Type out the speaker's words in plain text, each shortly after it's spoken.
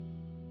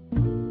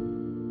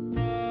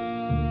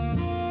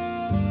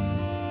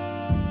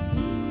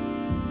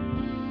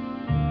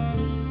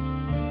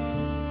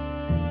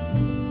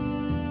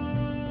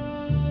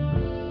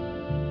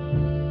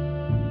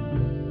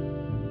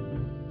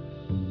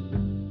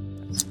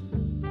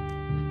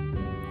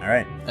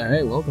right. All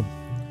right, welcome.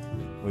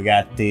 We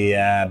got the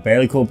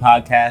Barely Cool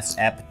Podcast,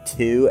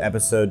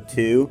 Episode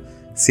 2,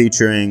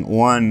 featuring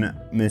one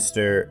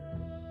Mr.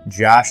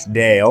 Josh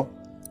Dale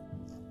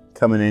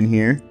coming in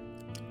here.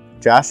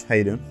 Josh, how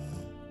you doing?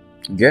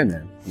 I'm good,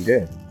 man. I'm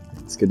good.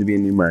 It's good to be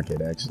in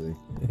Newmarket, actually.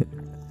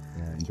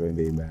 Enjoying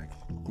being back.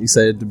 You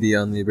excited to be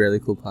on the Barely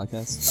Cool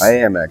Podcast? I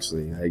am,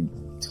 actually. I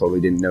totally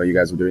didn't know you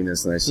guys were doing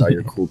this, and I saw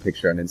your cool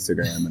picture on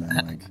Instagram, and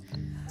I'm like,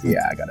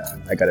 yeah,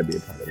 I gotta be a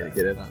part of it.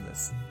 Get it on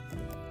this.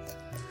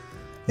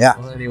 Yeah.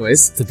 Well,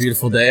 anyways, it's a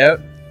beautiful day out.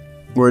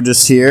 We're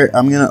just here.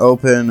 I'm going to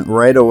open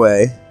right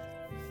away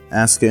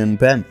asking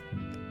Ben.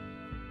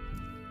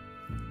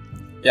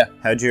 Yeah.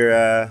 How'd your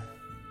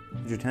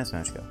tennis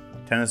match go?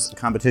 Tennis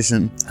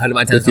competition? How did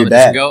my tennis with your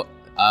competition dad? go?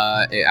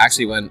 It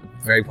actually went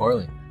very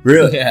poorly.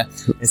 Really? Yeah.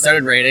 It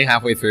started raining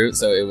halfway through,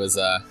 so it was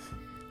the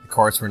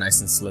courts were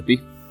nice and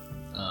slippy.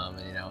 And,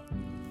 you know,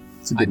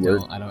 It's a good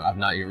word. I'm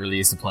not really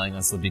used to playing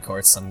on slippy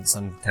courts.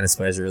 Some tennis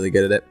players are really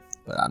good at it,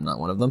 but I'm not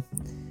one of them.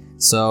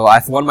 So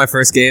I won my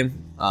first game,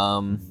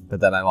 but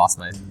then I lost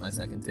my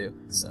second too.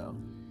 So,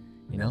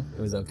 you know,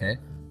 it was okay.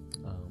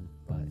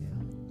 But yeah,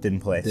 Didn't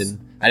place.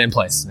 I didn't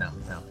place. No.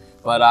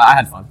 But I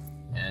had fun,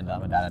 and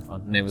my dad had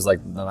fun, and it was like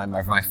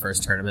my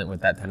first tournament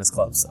with that tennis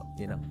club. So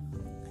you know,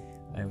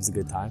 it was a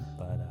good time.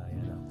 But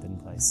didn't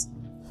place.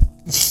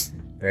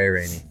 Very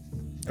rainy.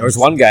 There was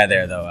one guy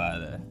there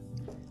though,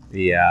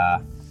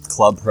 the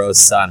club pro's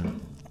son,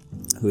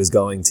 who is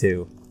going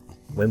to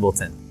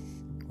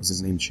Wimbledon. Was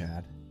his name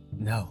Chad?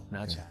 No,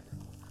 not Chad.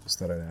 Just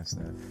thought I'd ask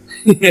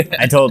that.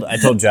 I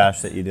told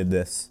Josh that you did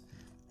this,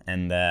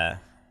 and that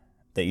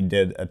you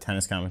did a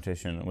tennis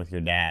competition with your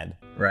dad.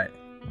 Right.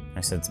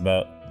 I said, it's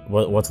about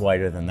what's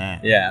whiter than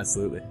that? Yeah,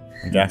 absolutely.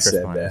 And Josh said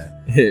responded,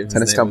 that.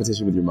 Tennis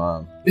competition with your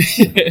mom.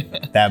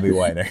 that'd be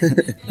whiter.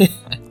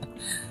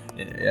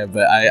 Yeah,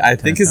 but I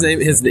think his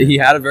name, he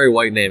had a very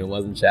white name. It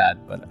wasn't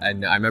Chad, but I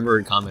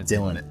remember commenting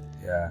on it.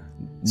 Yeah.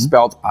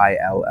 Spelled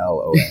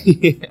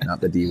ILLON,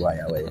 not the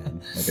DYLAN,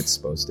 like it's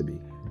supposed to be.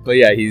 But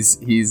yeah, he's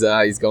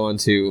going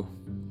to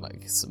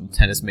like some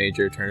tennis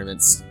major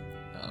tournaments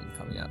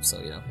coming up. So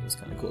you know, it was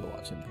kind of cool to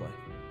watch him play.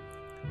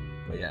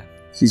 But yeah,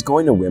 She's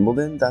going to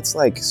Wimbledon? That's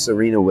like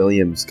Serena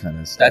Williams kind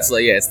of stuff. that's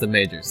like it's the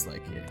majors.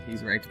 Like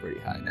he's ranked pretty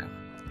high now.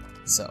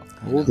 So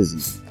How old is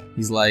he?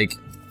 he's like,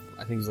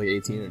 I think he's like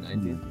 18 or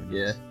 19.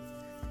 Yeah,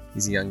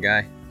 he's a young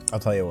guy. I'll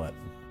tell you what.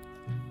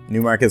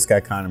 Newmarket's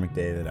got Connor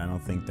McDavid. I don't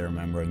think they're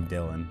remembering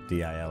Dylan,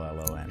 Dillon.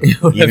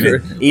 Whatever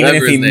Even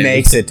if he his name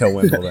makes is. it to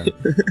Wimbledon.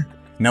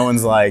 No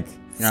one's like,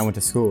 I went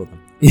to school with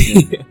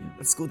him.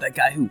 Let's go with that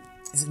guy who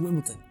is in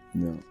Wimbledon.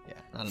 No. Yeah,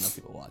 not enough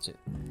people watch it.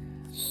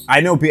 I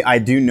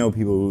do know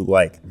people who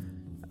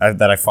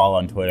that I follow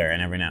on Twitter,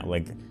 and every now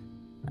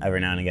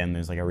and again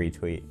there's like a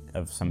retweet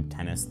of some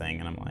tennis thing,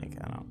 and I'm like,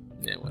 I don't.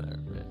 Yeah, whatever.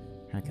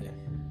 Yeah. Okay.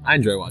 I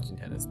enjoy watching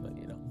tennis, but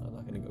you know, I'm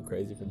not gonna go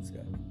crazy for this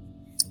guy.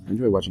 I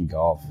enjoy watching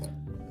golf.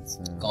 It's,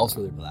 Golf's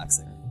really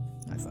relaxing,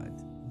 I find.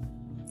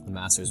 The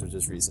Masters were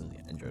just recently.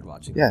 I enjoyed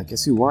watching. Yeah,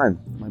 guess who won?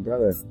 My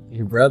brother.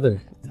 Your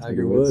brother, Tiger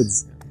Tiger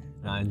Woods.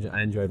 Woods. No,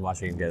 I enjoyed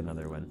watching him get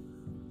another win.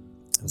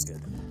 It was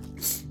good.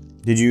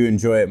 Did you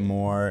enjoy it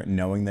more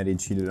knowing that he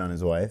cheated on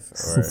his wife,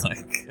 or Oh my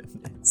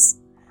goodness.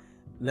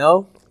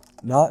 No,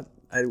 not.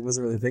 I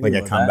wasn't really thinking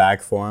like a about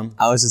comeback for him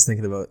that. I was just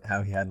thinking about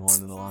how he hadn't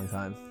won in a long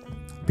time.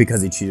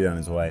 because he cheated on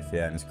his wife?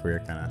 Yeah, and his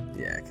career kind of.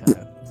 Yeah, kind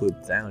of flew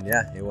down.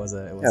 Yeah, it was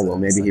a. Yeah, well,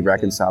 maybe he sudden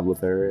reconciled with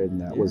her, and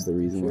that was Yeah, the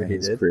reason sure why he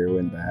his did. career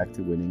went back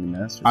to winning the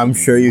Masters. I'm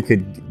sure you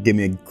could give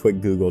me a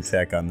quick Google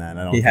check on that.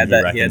 I don't. He think had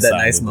that. He had that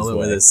reconciled nice with moment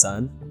with wife. his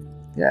son.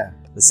 Yeah.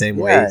 The same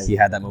Yeah. way he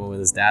had that moment with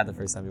his dad the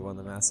first time he won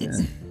the Masters.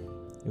 Yeah.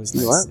 It was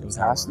You know nice. what? It was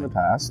Past in the heartwarming.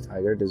 past.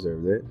 Tiger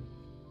deserved it.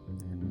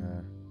 And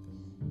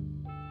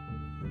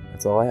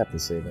that's all I have to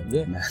say then.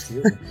 Yeah,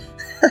 absolutely.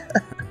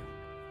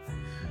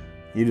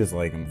 You just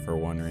like him for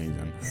one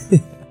reason.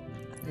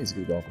 He's a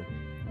good golfer.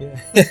 Yeah.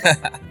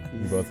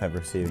 You both have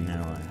receding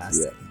hairlines.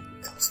 Yeah.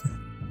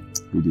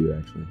 We do,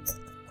 actually.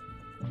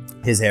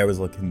 His hair was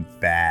looking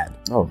bad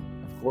Oh, of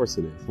course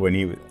it is. when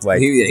he was like.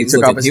 He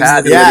took off his was hat.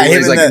 looking- Yeah, he him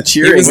was and like the-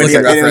 cheering. he was when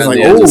looking did it. rough It was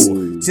around like, the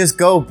oh, edges. Just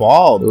go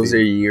bald. those dude.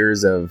 are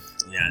years of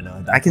Yeah,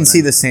 no. I can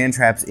see the sand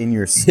traps in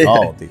your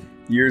skull,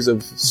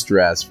 dude.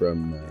 stress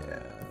from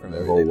from the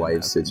everything whole that wife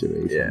happened.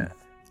 situation. Yeah.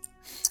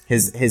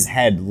 His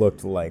head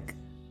looked like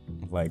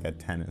a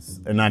tennis,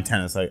 or not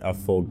tennis, like a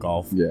full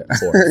golf Yeah.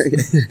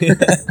 course.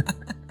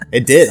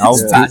 It did.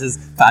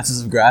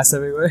 Patches of grass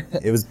everywhere.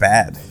 It was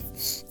bad.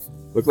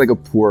 Looked like a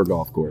poor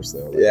golf course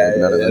though. Like, Yeah,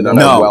 not yeah, a, not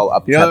no. a well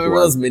up. You know, remember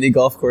those mini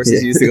golf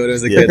courses you used to go to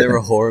as a kid? They were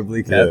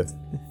horribly kept.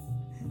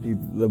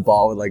 The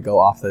ball would like go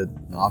off the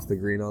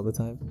green all the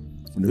time.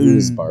 Wonder who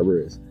this barber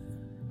is.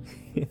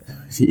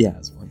 If he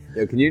has one.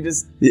 Yo, can you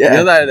just Yeah.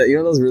 you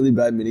know those really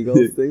bad mini golf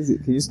things?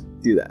 Can you just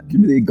do that? Give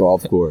me the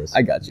golf course.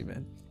 I got you,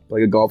 man.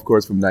 Like a golf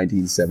course from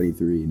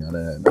 1973, not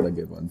a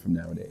good one from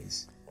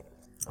nowadays.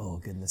 Oh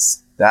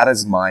goodness. That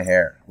is my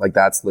hair. Like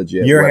that's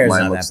legit. Your what hair's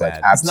mine not looks that like.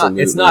 bad.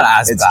 Absolutely. It's not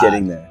as It's bad.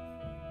 getting there.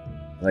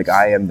 Like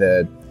I am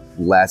the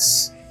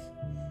less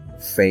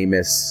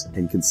famous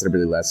and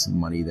considerably less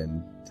money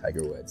than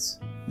Tiger Woods.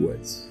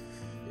 Woods.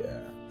 Yeah.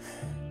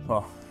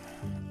 Well,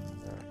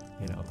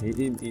 you know,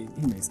 he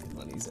makes good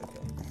money. He's okay.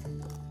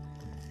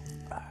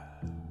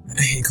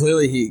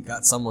 Clearly, he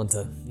got someone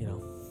to, you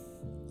know,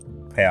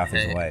 Pay off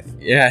his wife.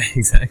 Yeah,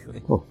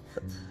 exactly. Oh.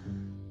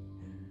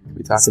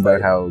 We talked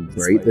about how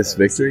great this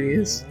victory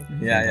is.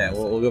 Yeah.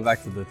 We'll go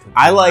back to the.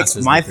 I like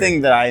Masters my victory.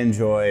 thing that I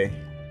enjoy.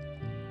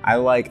 I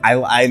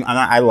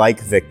like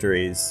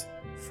victories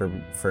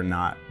for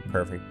not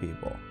perfect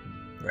people,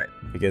 Right.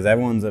 because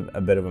everyone's a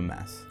bit of a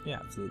mess. Yeah,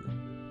 absolutely.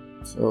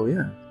 So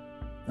yeah,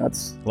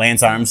 that's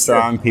Lance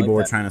Armstrong, I people like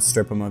were that. trying to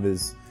strip him of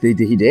his. he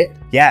did.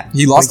 Yeah,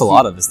 He lost a like,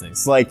 lot of his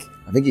things. Like,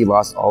 I think he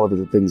lost all of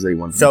the things that he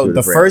wanted. so to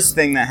the France. first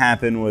thing that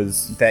happened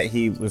was that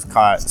he was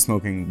caught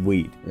smoking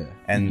weed, Yeah.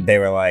 and they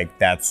were like,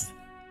 "That's."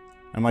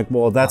 I'm like,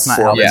 well, that's not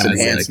Performance helping.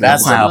 him. enhancement.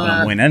 That's not Come helping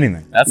him on. win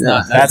anything. That's Yeah.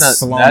 not. That's not,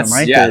 slowing that's, him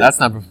right Yeah, there. that's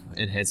not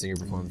enhancing your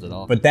performance at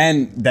all. But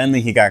then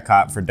he got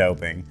caught for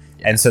doping.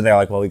 And so they're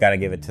like, well, we got to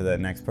give it to the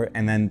next person.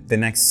 And then the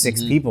next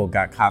 6 people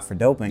got caught for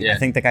doping. Yeah. I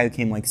think the guy who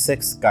came like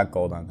 6th got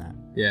gold on that.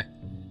 Yeah.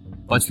 A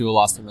bunch of people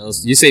lost their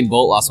medals. Usain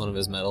Bolt lost one of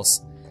his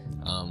medals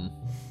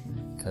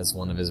because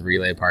one of his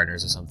relay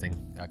partners or something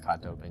got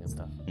caught doping and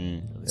stuff.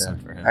 Really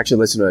sucked for him. I actually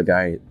listened to a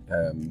guy.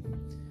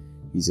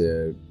 He's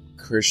a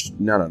Christian.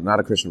 No, not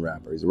a Christian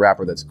rapper. He's a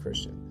rapper that's a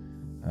Christian.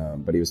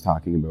 But he was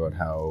talking about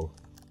how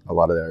a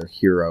lot of their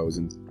heroes,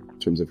 in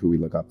terms of who we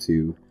look up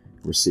to,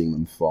 we're seeing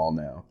them fall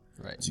now.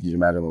 Right. So you can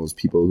imagine those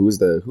people. Who was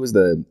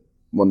the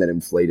one that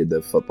inflated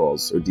the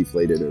footballs or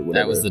deflated or whatever?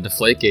 That was the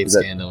Deflategate Was that-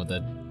 scandal with the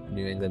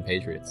New England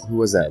Patriots. Who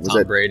was that? Was Tom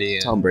that Brady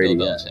and Tom Brady?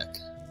 Bill Yeah. Belichick.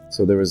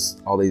 So there was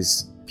all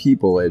these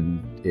people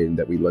in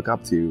that we look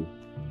up to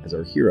as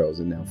our heroes,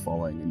 and now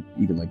falling, and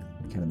even like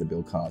kind of the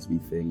Bill Cosby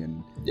thing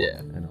and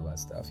all that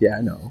stuff. Yeah,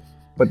 I know.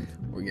 But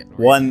We're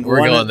One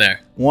going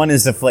there. One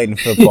is deflating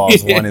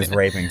footballs. One is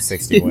raping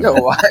 60 women.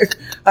 no,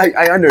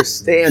 I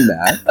understand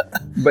that,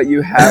 but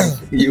you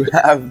have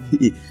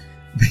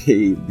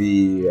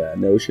the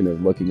notion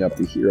of looking up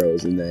to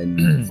heroes and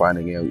then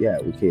finding out,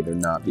 they're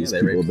not these they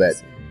people raped that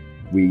us.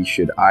 we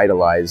should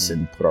idolize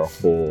and put our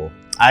whole.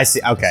 I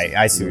see. Okay,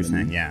 I see what you're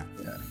You know what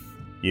I saying.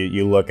 Yeah. Yeah.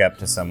 You look up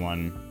to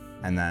someone,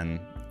 and then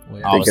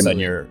Well, all of a Thinking- sudden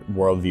your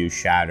worldview's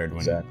shattered. When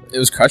Exactly. It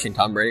was crushing.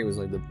 Tom Brady was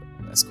like the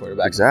best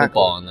quarterback Exactly. in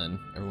football, and then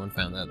everyone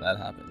found that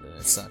happened, and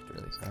it sucked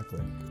really. Exactly.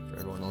 For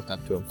everyone looked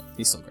up to him.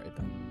 He's still great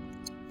though.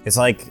 it's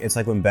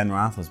like when Ben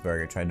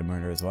Roethlisberger tried to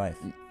murder his wife.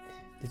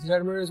 Did he try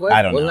to murder his wife?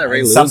 I don't Wasn't know. That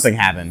Ray Lewis? Something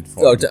happened.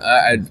 For So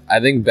him. I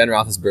think Ben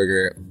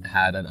Roethlisberger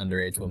had an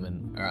underage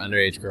woman or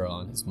underage girl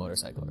on his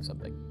motorcycle or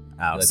something.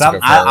 Oh, That some,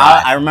 took her for a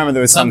I ride. remember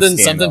there was Something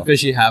scandal.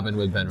 fishy happened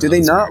with Ben. Do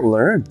they not Roethlisberger.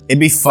 learn? It'd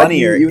be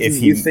funnier Like, if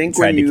you he think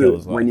tried when to kill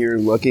his wife. when you're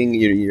looking,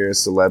 you're a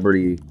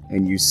celebrity,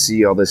 and you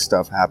see all this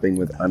stuff happening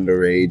with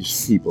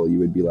underage people, you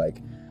would be like,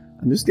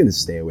 I'm just gonna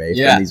stay away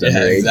Yeah, from these yeah,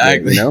 underage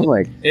exactly. people, you know,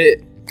 like.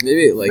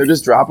 Maybe like They're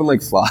just dropping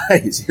like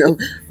flies, you know.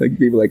 Like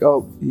people are like,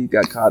 oh, he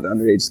got caught in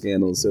underage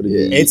scandals, so did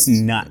he. It's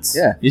nuts.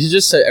 Yeah. you should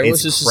just say everyone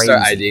It's should just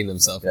start crazy. IDing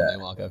themselves when Yeah. they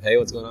walk up. Hey,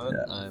 what's going on?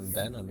 Yeah. I'm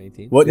Ben. I'm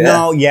 18. Well, Yeah.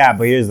 no, yeah,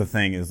 but here's the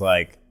thing: is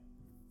like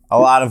a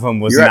lot of them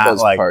was You're at not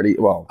those like party.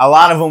 Well, a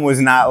lot of them was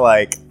not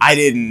like I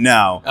didn't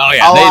know. Oh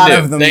yeah, a they lot knew.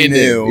 of them they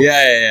knew. knew.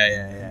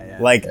 Yeah.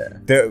 Like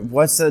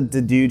what's the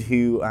dude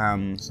who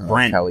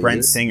Brent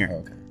Kelly Singer, Oh,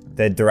 okay.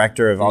 the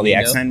director of all the You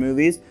know? X-Men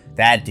movies.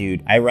 That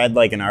dude, I read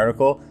like an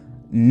article.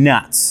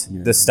 Nuts,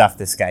 the stuff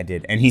this guy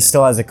did, and he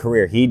still has a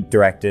career. He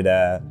directed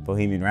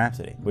Bohemian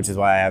Rhapsody, which is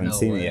why I haven't No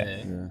seen way.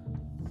 it yet.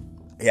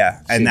 Yeah,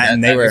 See,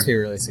 and they were. makes me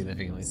really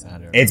significantly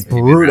sadder. It's about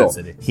Bohemian brutal.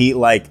 Rhapsody. He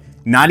like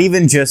not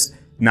even just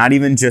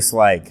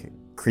like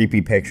creepy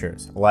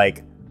pictures,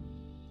 like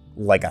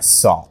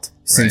assault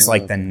since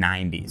Right. like the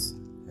 90s.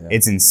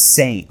 It's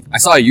insane. I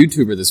saw a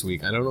YouTuber this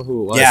week. I don't know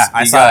who it was. Yeah,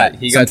 I saw it.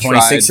 He Some got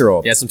tried-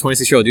 26-year-old. Yeah, some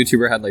 26-year-old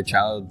YouTuber had like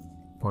child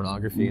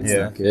pornography and Yeah.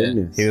 stuff.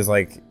 Goodness. He was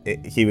like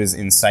he was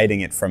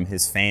inciting it from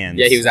his fans.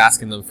 Yeah, he was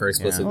asking them for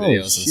explicit Yeah. videos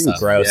Oh, and shoot. stuff.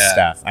 gross Yeah.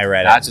 stuff. I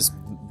read That it. just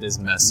is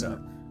messed up.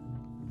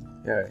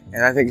 Yeah,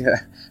 and I think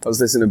I was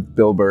listening to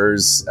Bill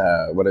Burr's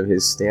one of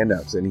his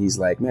stand-ups, and he's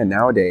like, man,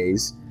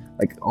 nowadays,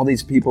 like all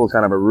these people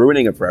kind of are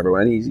ruining it for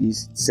everyone. He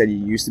said he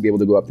used to be able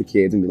to go up to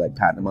kids and be like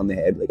patting them on the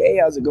head, like, hey,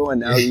 how's it going?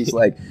 Now he's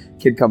like,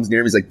 kid comes near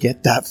him, he's like,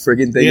 get that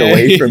friggin' thing Yeah.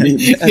 away from me,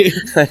 man.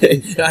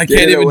 I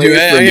can't even do it.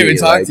 I can't even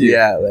talk to you.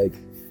 Yeah, like,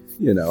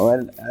 you know,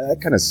 and that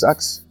kind of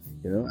sucks.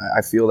 You know,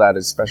 I feel that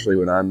especially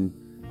when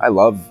I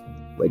love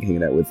like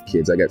hanging out with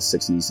kids. I got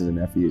 6 nieces and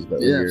nephews, but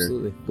when Yeah, you're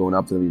absolutely. going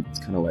up to them, it's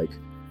kind of like,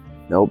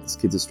 nope, this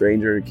kid's a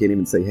stranger. Can't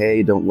even say,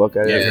 hey, don't look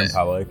at Yeah, it. you're in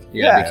public.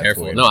 You gotta Yeah, be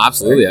careful. weird. No,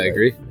 absolutely, I Right.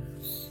 agree.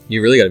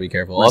 You really gotta be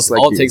careful. All, Unless, like,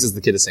 all it you- takes is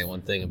the kid to say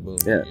one thing, and boom,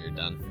 Yeah. you're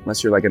done.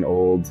 Unless you're like an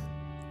old,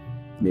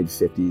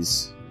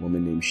 mid-50s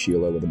woman named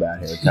Sheila with a bad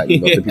haircut. You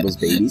go up to people's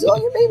babies. Oh,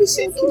 your baby's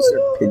so cute.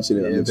 Start pinching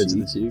it on the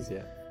cheek. cheeks,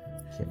 yeah.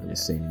 Can't really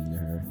say anything to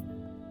her.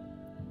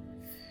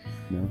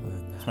 No?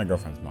 It's my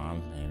girlfriend's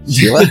mom's name.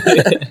 Sheila?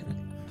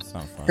 It's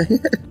not funny.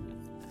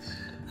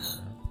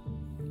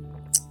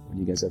 When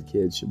you guys have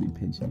kids, she'll be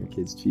pinching your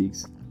kids'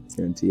 cheeks.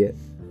 Guarantee it.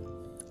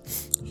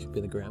 You should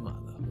be the grandma,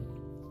 though.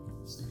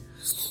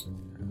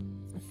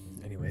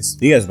 Anyways, Nice.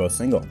 You guys are both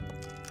single.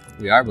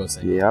 We are both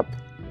single. Yep.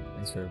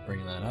 Thanks for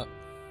bringing that up.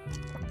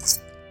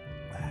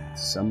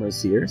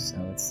 Summer's here, so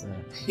it's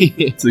Violent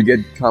it's a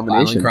good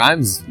combination.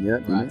 crimes. Yeah.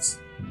 Right.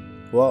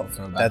 Well,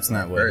 Throwing back that's to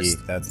not my what he.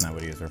 first. That's not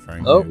what he was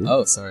referring Oh,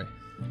 to. sorry.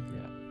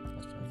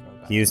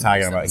 Yeah. He was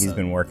talking about he's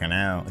been working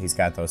out. He's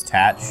got those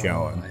tats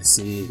showing. I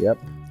see. Yep.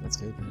 That's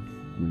good.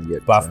 Then. I'm gonna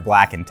get Buff,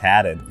 black, and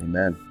tatted.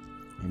 Amen.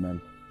 Amen.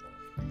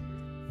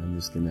 I'm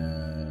just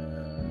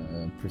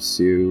gonna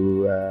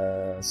pursue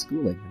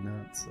schooling,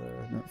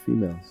 not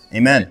females.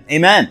 Amen.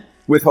 Amen.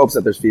 With hopes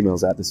that there's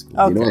females at the school. You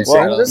know what I'm Okay.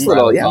 saying? Well, Just private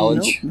little, yeah.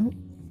 college. No.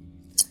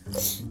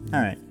 All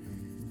right.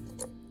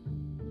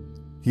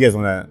 You guys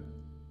want to?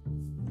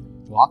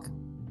 Walk.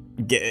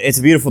 It's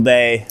a beautiful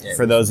day Yeah,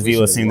 for those of we you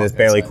should listening to this walk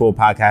Barely outside. Cool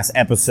podcast.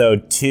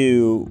 Episode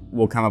 2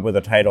 will come up with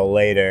a title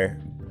later.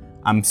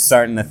 I'm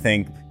starting to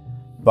think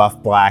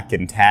Buff, Black,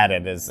 and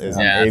Tatted is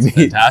Yeah, that's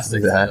maybe,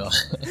 fantastic. Yeah. title.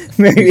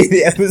 maybe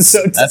the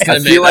episode. That's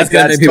title. gonna make, that's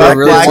gonna make people Buff,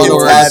 really Black, want and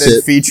to Tatted watch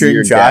it. featuring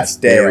Your Josh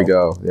guest. Dale. There we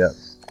go. Yeah.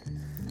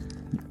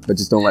 But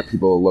just don't let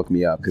people look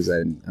me up because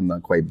I'm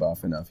not quite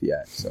buff enough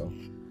yet. So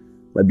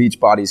my beach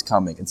body's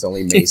coming. It's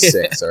only May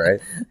 6th, all right?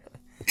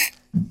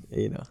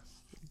 You know.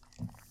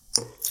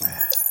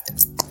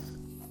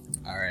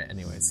 All right.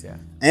 Anyways, yeah.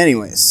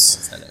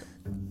 Anyways, Head out.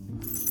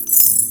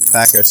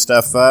 pack our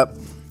stuff up.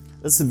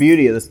 That's the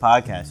beauty of this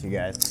podcast, you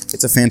guys.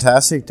 It's a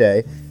fantastic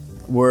day.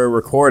 We're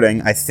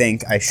recording, I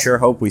think. I sure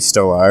hope we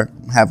still are.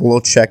 Have a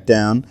little check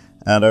down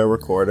at our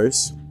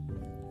recorders.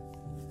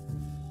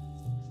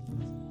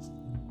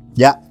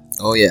 Yeah.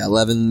 Oh yeah,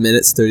 11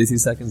 minutes 32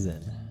 seconds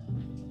in.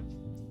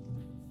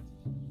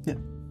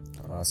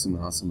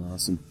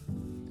 Awesome.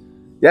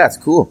 Yeah, it's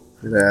cool.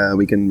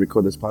 We can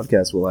record this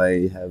podcast while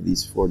I have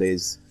these 4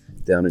 days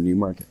down in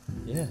Newmarket.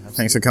 Yeah.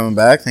 Thanks for coming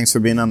back. Thanks for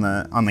being on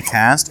the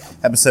cast.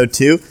 Episode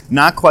 2.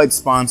 Not quite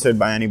sponsored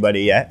by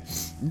anybody yet.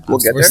 We'll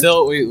get We're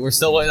there. we're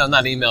still waiting on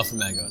that email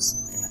from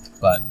Egos,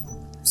 but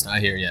it's not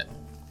here yet.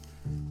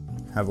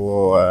 Have a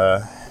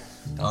little.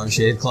 Dollar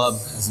Shave Club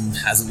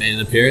hasn't made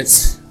an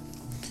appearance.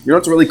 You know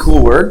what's a really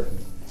cool word?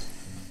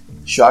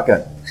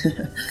 Shotgun.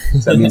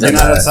 That means You're I'm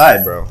not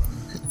outside, bro.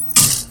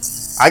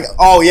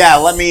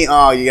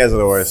 You guys are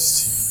the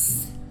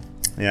worst.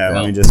 Yeah,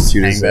 let me just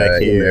hang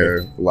back in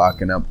here. there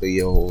locking up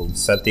the old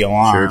Set the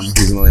alarm. church.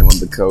 He's the only one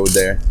with the code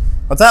there.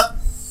 What's up?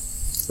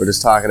 We're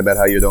just talking about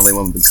how you're the only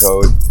one with the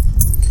code.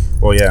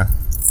 Well, yeah.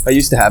 I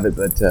used to have it,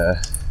 but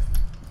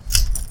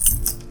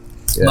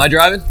Am I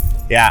driving?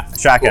 Yeah,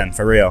 shotgun,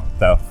 for real,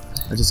 though.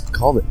 I just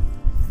called it.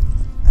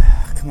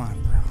 Come on,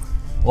 bro.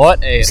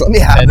 What a So let me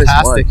have this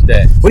fantastic one.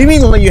 day. What do you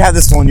mean let you have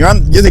this one? You're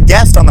the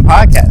guest on the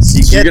podcast.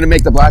 So you're gonna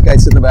make the black guy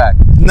sit in the back.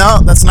 No,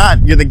 that's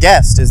not. You're the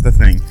guest is the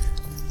thing.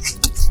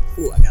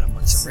 Ooh, I got a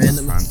bunch of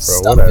random Front row,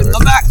 stuff whatever. in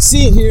the back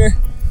seat here.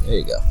 There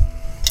you go.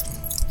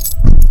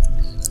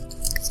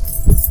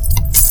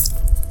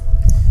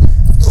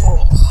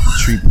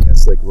 Treat the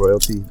guests like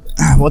royalty.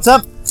 What's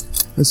up?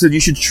 I said you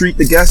should treat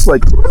the guests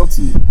like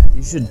royalty.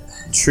 You should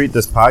treat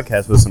this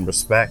podcast with some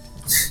respect.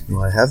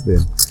 Well, I have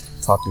been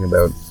talking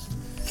about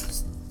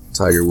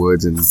Tiger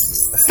Woods and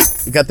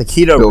You got the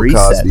keto Bill reset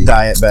Cosby.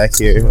 diet back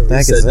here. What the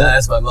heck Said is that?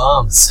 That's my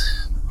mom's.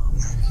 My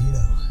mom's on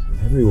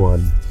keto.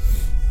 everyone.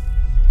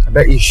 I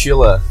bet you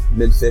Sheila,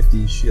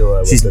 mid-50s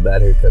Sheila, She's- with the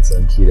bad haircuts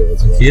on keto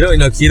as well. Keto,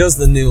 keto's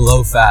the new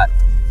low-fat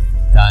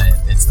diet.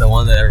 It's the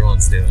one that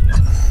everyone's doing now.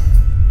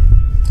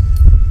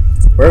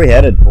 Where are we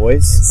headed,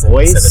 boys? Instead of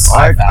Boys?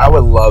 five- I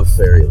would love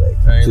Fairy Lake,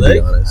 Fairy to Lake?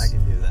 be I honest,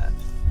 can do that.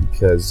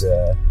 because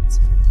It's a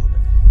beautiful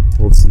day.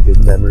 hold some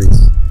good memories.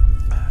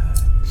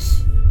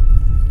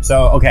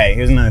 So, okay,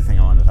 here's another thing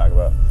I wanted to talk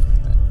about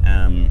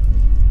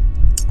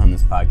on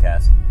this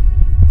podcast.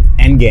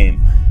 Endgame.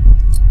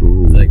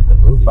 Ooh. Like the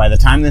movie. By the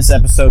time this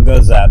episode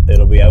goes up,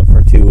 it'll be out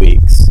for 2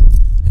 weeks.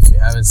 If you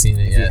haven't seen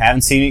it If yet, you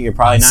haven't seen it, you're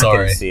probably I'm not going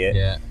sorry. to see it.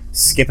 Yeah.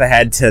 Skip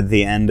ahead to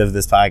the end of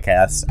this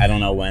podcast. I don't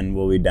know when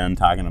we'll be done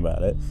talking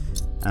about it.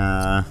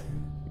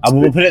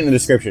 We'll put it in the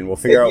description. We'll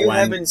figure If out you when.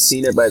 haven't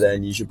seen it by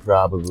then, you should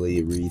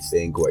probably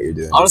rethink what you're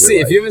doing. with Honestly,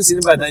 your if you life. haven't seen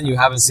it by then, you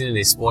haven't seen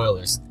any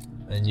spoilers.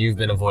 Then you've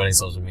been avoiding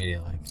social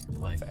media.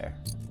 Like Fair.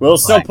 We'll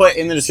still Like- put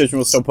in the description.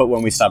 We'll still put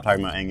when we stop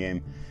talking about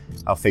Endgame.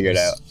 I'll figure it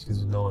out.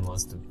 Because no one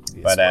wants to be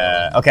a But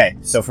spoiler. okay,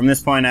 so from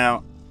this point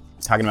out,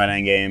 talking about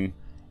Endgame.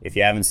 If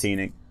you haven't seen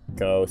it,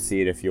 go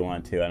see it if you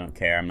want to. I don't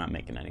care. I'm not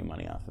making any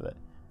money off of it.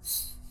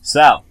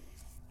 So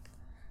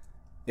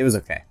it was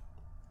okay.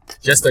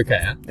 Just okay,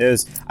 huh? It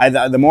was.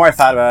 The more I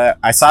thought about it,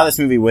 I saw this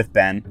movie with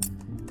Ben.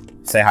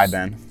 Say hi,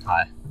 Ben.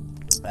 Hi.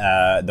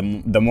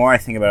 The more I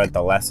think about it,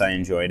 the less I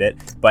enjoyed it.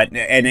 But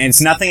and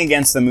it's nothing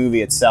against the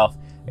movie itself.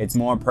 It's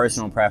more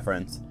personal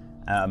preference.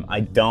 I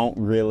don't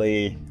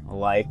really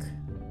like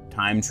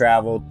time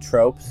travel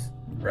tropes.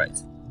 Right.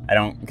 I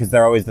don't, because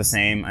they're always the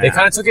same. They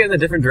kind of took it in a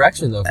different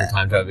direction, though, for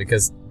time travel,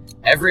 because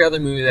every other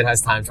movie that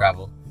has time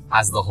travel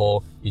has the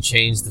whole, you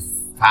change the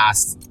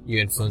past, you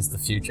influence the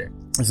future.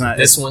 It's not.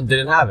 This one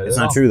didn't have it. It's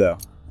at not all. true though.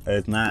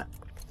 It's not.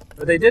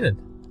 But they didn't.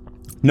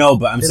 No,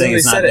 but I'm They saying literally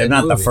it's not. said it They're in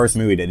not the the movie. first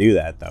movie to do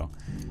that though.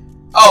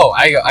 Oh,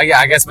 I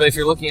guess, but if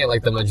you're looking at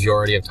like the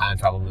majority of time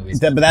travel movies,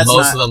 But that's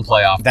most of them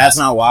play off. That's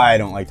not why I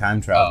don't like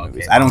time travel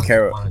movies. I don't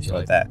care why don't you about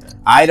like that.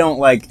 I don't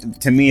like.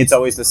 To me, it's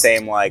always the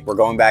same. Like we're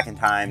going back in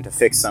time to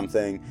fix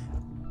something.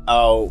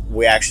 Oh,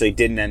 we actually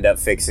didn't end up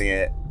fixing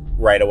it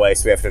right away,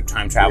 so we have to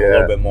time travel a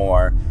little bit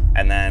more,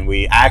 and then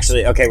we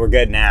actually we're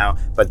good now.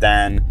 But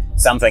then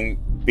something,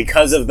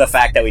 because of the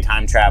fact that we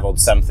time traveled,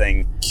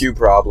 something Cue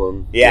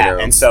problem. Yeah, you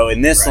know? and so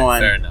in this Fair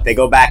one, enough. they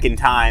go back in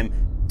time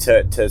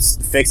to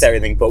fix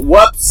everything. But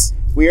whoops,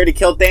 we already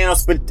killed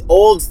Thanos, but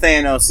old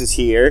Thanos is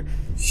here.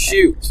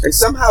 Shoot. And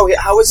somehow,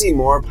 how is he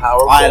more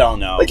powerful? I don't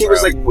know. Like he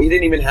was bro. like, we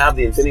didn't even have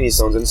the Infinity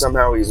Stones, and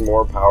somehow he's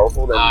more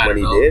powerful than I when don't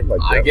he know. did.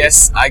 Like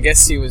I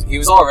guess he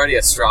was already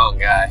a strong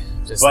guy.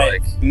 Just But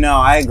like no,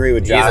 I agree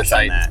with He is a Josh on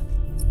titan.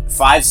 that.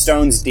 5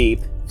 stones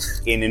deep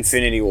in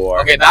Infinity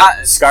War. okay,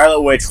 that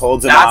Scarlet Witch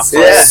holds him off that's for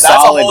yeah, a that's a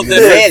solid whole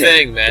different minute.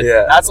 thing, man.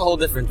 Yeah. That's a whole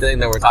different thing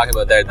that we're talking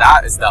about there.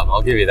 That is dumb.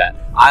 I'll give you that.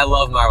 I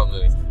love Marvel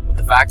movies, but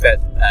the fact that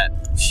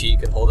she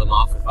could hold him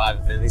off for 5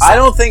 Infinity Stones, I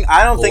don't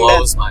think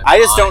blows that. my I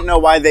just mind. don't know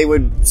why they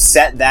would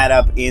set that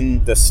up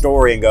in the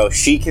story and go,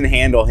 she can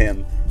handle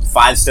him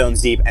 5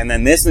 stones deep, and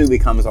then this movie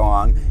comes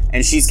along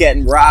and she's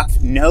getting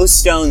rocked, no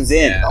stones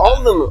in. Yeah. all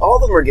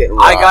of them are getting.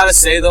 I rocked. gotta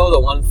say though, the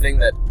one thing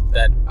that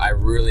I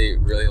really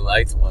really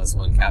liked was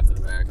when Captain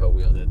America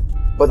wielded.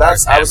 But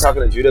that's Thor's I was hammer.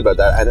 talking to Judah about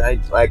that, and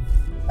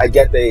I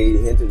get they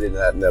hinted in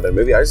that in another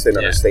movie. I just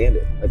didn't Yeah. understand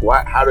it. Like,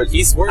 why? How does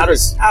He's worthy.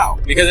 how?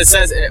 Because it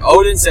says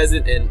Odin says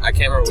it in, I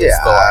can't remember which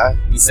Yeah. Thor.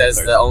 He says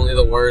that only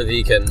the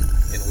worthy can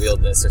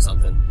wield this or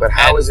something. But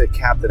how And is it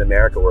Captain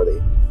America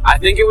worthy? I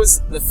think it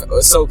was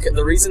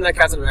the reason that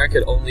Captain America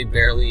could only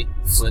barely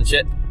flinch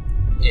it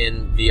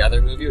in the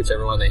other movie,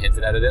 whichever one they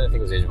hinted at it in, I think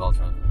it was Age of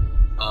Ultron,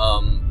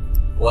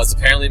 was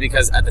apparently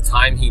because at the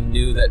time he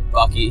knew that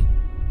Bucky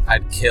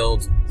had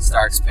killed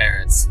Stark's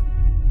parents,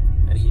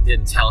 and he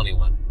didn't tell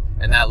anyone.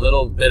 And that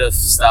little bit of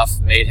stuff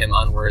made him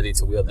unworthy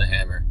to wield the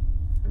hammer.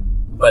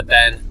 But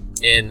then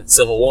in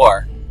Civil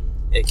War,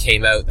 it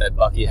came out that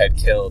Bucky had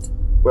killed.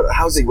 But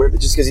how's he worth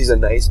it? Just because he's a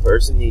nice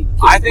person, he can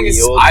I think it's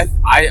wield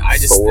I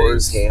just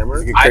Thor's think, hammer.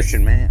 He's a good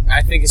Christian man.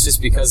 I think it's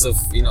just because of,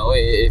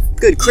 if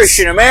Good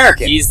Christian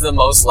American. he's the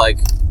most like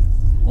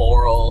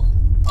moral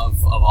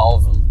of all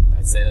of them.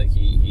 I'd say like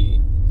he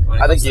when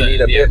it I think comes you to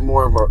need a India. bit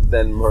more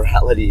than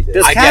morality.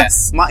 Does I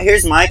guess.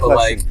 Here's my But,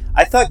 question.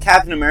 I thought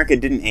Captain America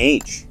didn't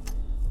age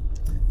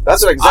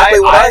That's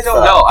exactly what I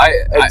don't thought.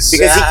 know. because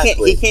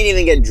he can't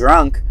even get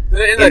drunk.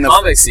 In the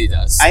comics he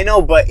does. I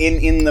know, but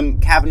in the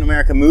Captain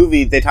America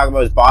movie, they talk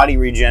about his body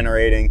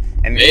regenerating,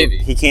 and Maybe.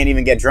 he can't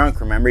even get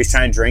drunk. Remember, he's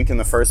trying to drink in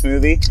the first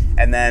movie,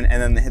 and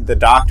then the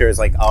doctor is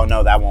like, "Oh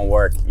no, that won't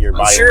work. Your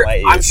body won't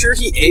let you." I'm sure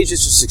he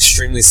ages just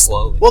extremely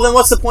slowly. Well, then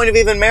what's the point of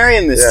even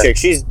marrying this Yeah. chick?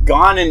 She's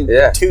gone in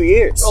Yeah. 2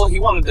 years. Well, he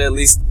wanted to at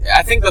least.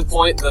 I think the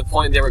point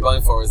they were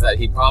going for was that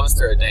he promised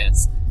her a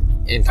dance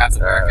in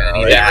Captain America, and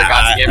he yeah, never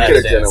got to I- give He her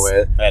could the have done dance.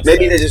 away.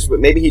 That's fair.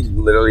 Maybe he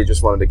literally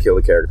just wanted to kill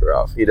the character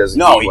off. He doesn't.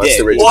 No, he he wants did.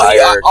 to Well,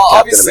 retire. Well, Captain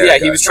obviously, yeah,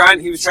 America. he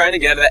was trying to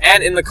get it,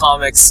 and in the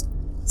comics,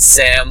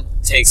 Sam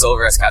takes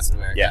over as Captain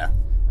America. Yeah.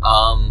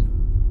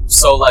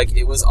 So like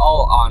it was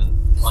all on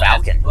plan.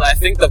 Falcon. But I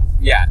think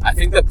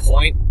the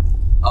point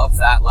of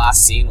that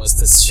last scene was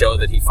to show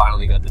that he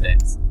finally got the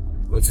dance,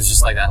 which was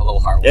just like that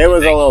little heart. It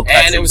was a little and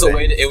touching it was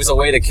thing. it was a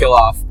way to kill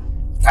off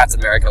Captain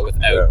America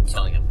without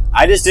killing him.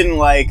 I just didn't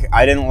like.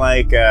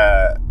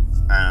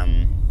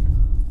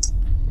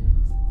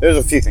 There's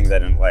a few things I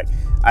didn't like.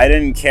 I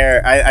didn't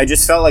care. I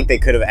just felt like they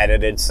could have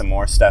edited some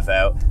more stuff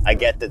out. I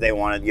get that they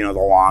wanted, the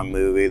long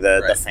movie,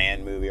 the Right.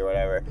 fan movie or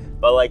whatever.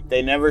 But like,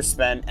 they never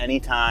spent any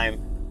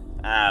time,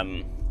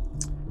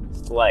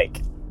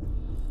 like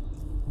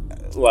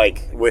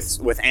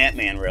with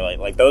Ant-Man. Really,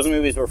 like those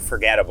movies were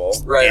forgettable.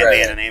 Right, Ant-Man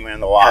right. and Ant-Man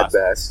and the At Wasp.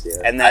 best,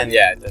 yeah. And then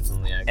Yeah,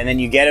 definitely. and then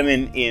you get him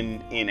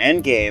in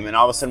Endgame, and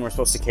all of a sudden we're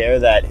supposed to care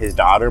that his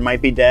daughter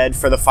might be dead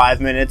for the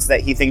 5 minutes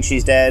that he thinks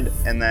she's dead,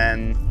 and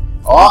then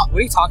What are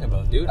you talking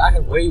about, dude? I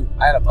had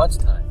a bunch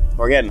of time.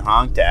 we're getting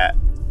honked at.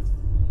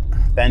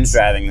 Ben's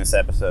driving this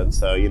episode,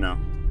 so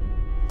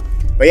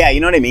But yeah, you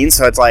know what I mean?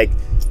 So it's like,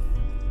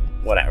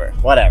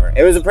 whatever.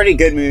 It was a pretty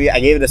good movie. I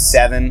gave it a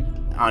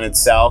 7 on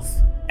itself,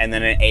 and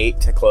then an 8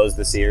 to close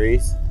the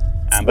series.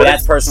 But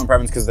that's personal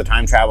preference because of the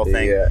time travel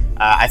thing. Yeah.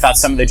 I thought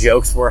some of the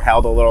jokes were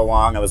held a little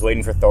long. I was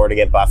waiting for Thor to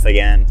get buff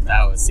again.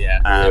 That was Yeah.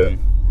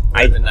 Would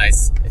have been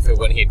nice if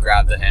when he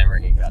grabbed the hammer,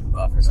 he got the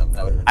buff or something.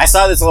 That would. I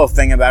saw this little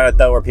thing about it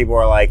though, where people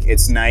were like,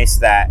 "It's nice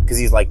that," because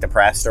he's like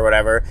depressed or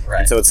whatever, Right.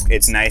 and so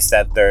it's nice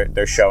that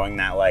they're showing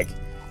that like,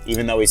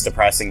 even though he's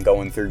depressed and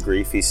going through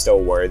grief, he's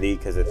still worthy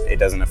because it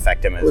doesn't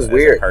affect him as, It was as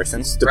weird. a person.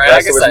 Right, I Depressed,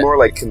 guess it was that- more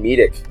like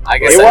comedic. I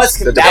guess It that- was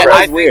The that depression,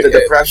 was weird. the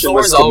depression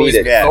was Thor's always,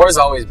 comedic. Yeah. Thor's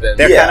always been.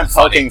 They're Yeah. kind of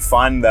poking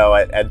fun though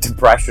at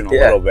depression a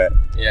Yeah. little bit.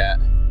 Yeah.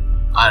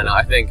 I don't know.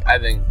 I think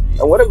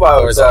And what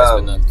about Thor's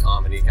always been the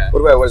comedy guy.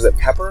 what is it?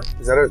 Pepper?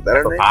 Is that her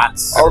name?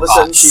 Potts. All of a Pepper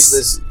sudden, Potts. she's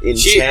this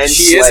She intense,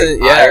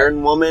 isn't- yeah.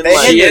 Iron Woman. They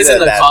Like, She hinted is in at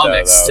the that,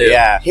 comics, though. too.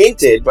 Yeah.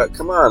 hinted, but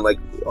come on, like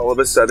all of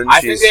a sudden,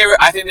 I she's.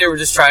 think they were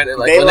just trying to,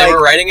 like, They, when they like-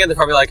 were writing it, they're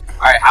probably like,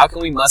 all right, how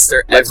can we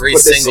muster Let's every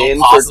put this single in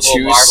for possible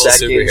 2 Marvel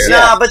seconds. superhero? Yeah.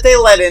 Nah, but they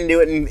let into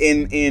it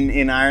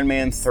in Iron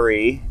Man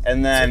 3, and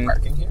Is there then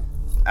parking here?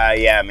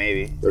 yeah,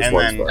 maybe. There's and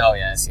one then spot. Oh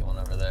yeah, I see one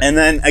over there. and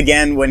then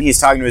again when he's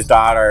talking to his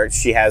daughter,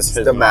 she has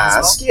his the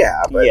mask,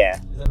 yeah, but Yeah,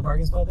 Is that a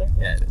parking spot there?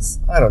 Yeah, it is.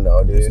 I don't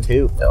know, dude.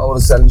 two. All of a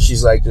sudden,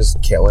 she's like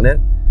just killing it.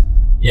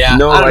 Yeah,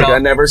 No, I don't like know. I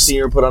never see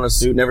her put on a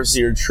suit, never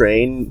see her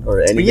train or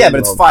anything. But yeah,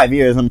 but it's 5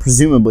 years, and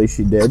presumably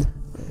she did.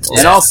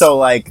 And Yeah. also,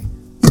 like,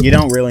 you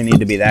don't really need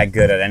to be that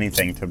good at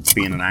anything to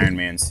be in an Iron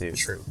Man suit.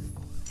 True.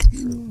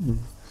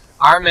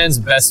 Iron Man's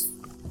best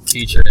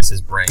feature is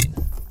his brain,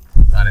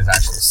 not his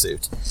actual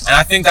suit. And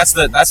I think that's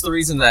the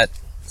reason that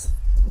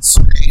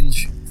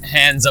Strange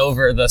hands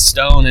over the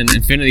stone in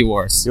Infinity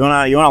Wars. You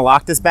wanna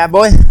lock this bad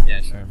boy?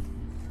 Yeah, sure.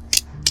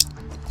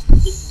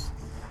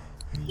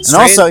 And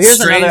also, here's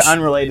another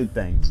unrelated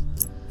thing.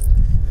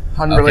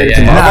 unrelated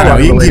Okay, to yeah, Marvel. No, you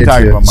can keep unrelated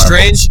talking to- about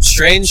Marvel.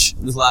 Strange.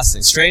 The last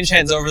thing. Strange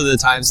hands over the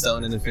Time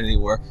Stone in Infinity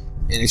War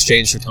in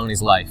exchange for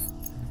Tony's life.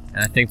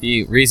 And I think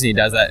the reason he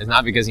does that is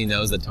not because he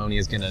knows that Tony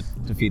is going to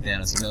defeat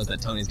Thanos. He knows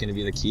that Tony's going to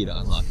be the key to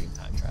unlocking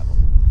time travel,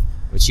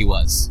 which he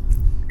was.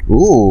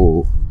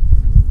 Ooh.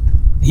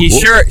 He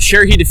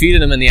sure he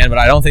defeated him in the end, but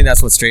I don't think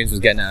that's what Strange was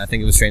getting at. I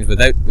think it was Strange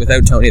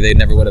without Tony, they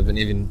never would have been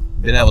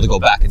able to go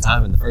back in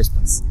time in the first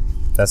place.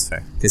 That's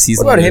fair. Because he's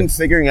What about him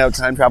figuring out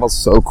time travel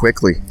so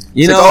quickly?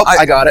 You It's know, like,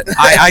 oh, I got it.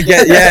 I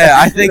get, yeah.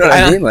 I think You know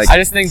what I mean? Like- I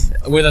just think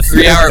with a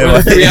 3 hour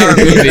movie,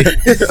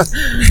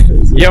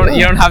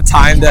 you don't have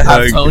time to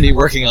have Tony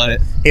working on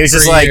it. He was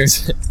just for like,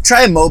 years.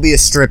 try a Mobius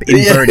strip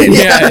inverted.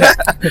 yeah.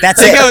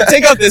 That's take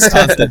it. out this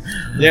constant.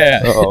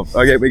 Yeah. Oh,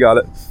 okay, we got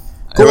it.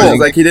 Cool. It was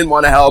like he didn't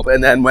want to help,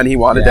 and then when he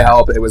wanted to Yeah.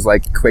 help, it was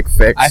like quick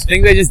fix. I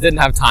think they just didn't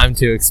have time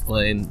to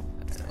explain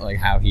like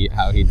how he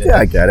did. yeah,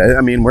 I it. get it.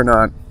 I mean, we're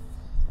not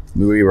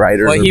movie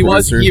writers. But or he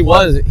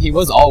producers.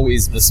 was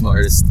always the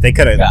smartest. They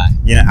could have, Guy.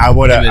 you know, I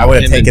would Him have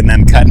and- taken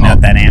them cutting out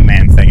that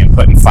Ant-Man thing and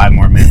putting 5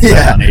 more minutes of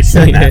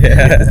explanation in that.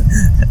 yeah.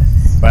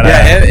 But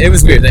Yeah, it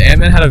was weird. The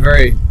Ant-Man had a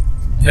very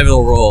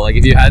pivotal role. Like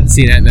if you hadn't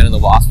seen Ant-Man and the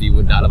Wasp, you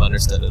would not have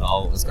understood at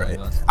all what was going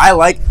on. I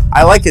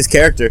like his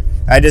character.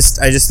 I just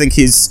think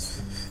he's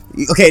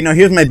okay. No,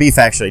 here's my beef.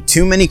 Actually,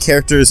 too many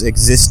characters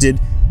existed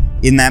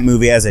in that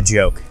movie as a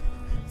joke.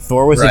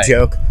 Thor was Right. a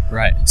joke.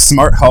 Right.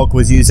 Smart Hulk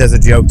was used as a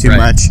joke too Right.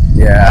 much.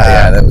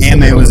 That was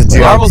Ant-Man was a joke.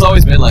 Marvel's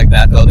always been like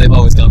that, though. They've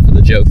always gone for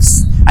the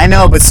jokes. I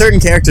know, but certain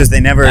characters they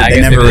never I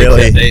guess maybe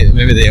really.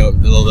 maybe they a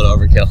little bit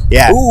overkill.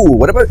 Yeah. Ooh,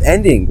 what about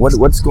ending?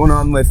 What's going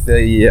on with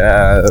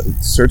the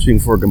searching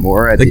for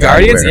Gamora at The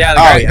Guardians, Everywhere? yeah,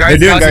 Oh, the yeah, they're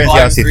doing Guardians of the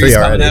Galaxy 3 is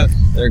coming already. out.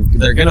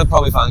 They're gonna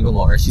probably find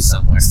Gamora. She's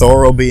somewhere.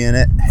 Thor will be in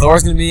it.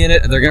 Thor's gonna be in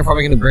it. They're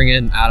probably gonna bring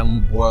in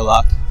Adam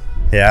Warlock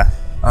Yeah.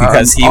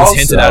 because he was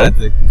hinted at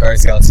the Guardians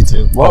of the Galaxy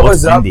 2. What Oh,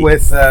 was it's up indie.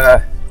 with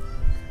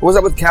what was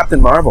up with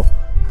Captain Marvel?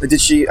 Like, did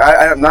she?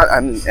 I'm not.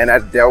 And I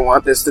don't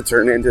want this to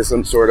turn into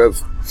some sort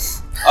of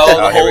Oh,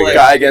 the whole like,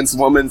 guy against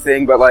woman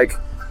thing, but like,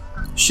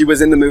 she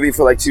was in the movie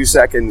for like 2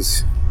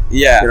 seconds.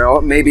 yeah. You know,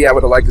 maybe I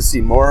would have liked to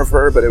see more of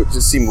her, but it would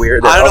just seem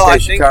weird. That, I don't know, okay, I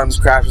she think comes,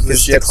 crashes the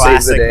It's ship,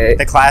 saves the day.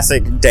 the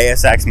classic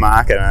Deus Ex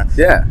Machina.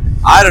 Yeah.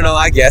 I don't know.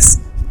 I guess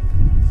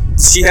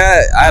she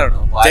had. I don't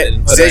know why they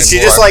didn't put her in She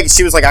more. just like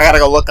she was like, I gotta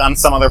go look on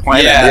some other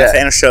planet. Yeah. And then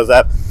Thanos shows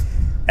up,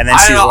 and then I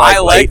she's don't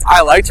know. like,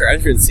 I liked her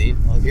entrance scene.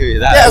 I'll give you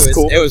that. Yeah, it it's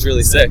cool. It was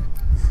really sick.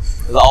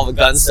 'Cause all the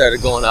guns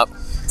started going up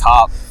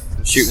top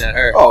and shooting at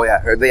her. Oh yeah,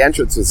 the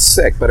entrance was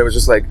sick, but it was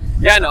just like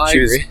Yeah, no, I she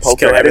was agree. poking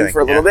killed her head in everything, for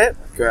a little bit.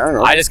 Okay, I don't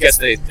know. I just guess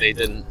they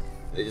didn't.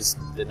 They just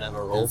didn't have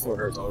a role for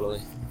her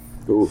totally.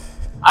 Ooh.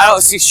 I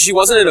don't see. She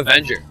wasn't an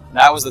Avenger.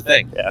 That was the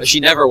thing. Yeah. But she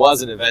never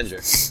was an Avenger.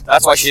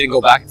 That's why she didn't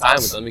go back in time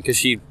with them because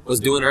she was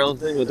doing her own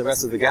thing with the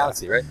rest of the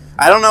galaxy, right?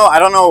 I don't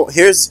know.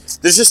 There's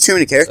just too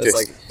many characters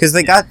like- because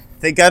they got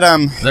They're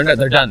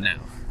done now.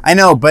 I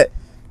know, but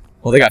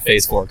Well, they got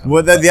Phase 4 coming.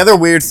 well, the other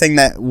weird thing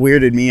that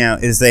weirded me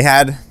out is they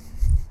had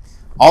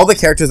all the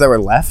characters that were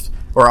left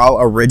were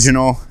all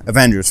original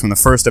Avengers from the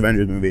first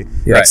Avengers movie,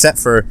 Yeah. except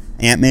for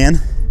Ant-Man,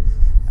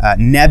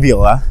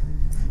 Nebula,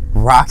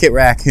 Rocket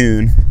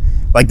Raccoon,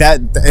 like that,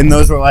 and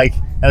those were like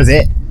that was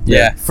it.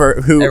 Yeah. For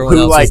Everyone who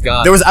else was like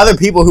gone. there was other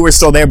people who were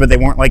still there, but they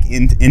weren't like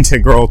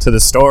integral to the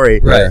story.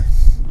 Right.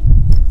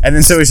 And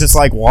then so it was just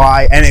like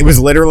why, and it was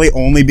literally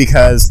only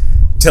because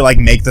to like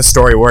make the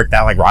story work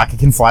that like Rocket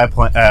can fly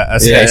a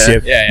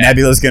spaceship, yeah.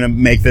 Nebula's gonna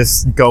make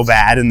this go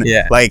bad, and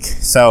Yeah. like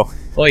so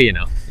Well, you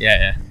know.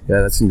 Yeah.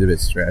 Yeah, that seemed a bit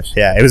stretched.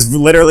 yeah, it was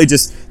literally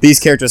just these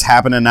characters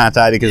happen to not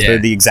die because Yeah. they're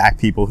the exact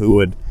people who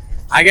would.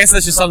 I guess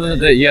that's just something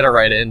that you got to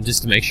write in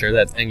just to make sure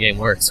that Endgame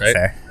works, right?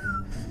 Fair.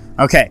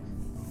 Okay,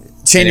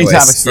 changing Anyways,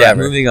 topics yeah,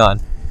 forever. moving on.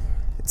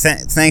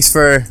 Thanks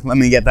for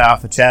letting me get that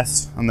off the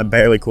chest on the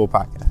Barely Cool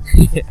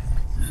podcast.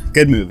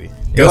 Good movie.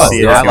 Go Oh, see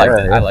it. yeah, I if you liked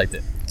want. it. I liked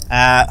it.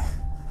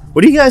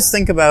 What do you guys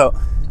think about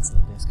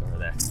Let's go over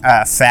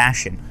there.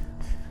 fashion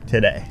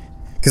today?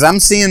 Because I'm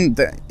seeing,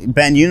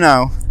 Ben, you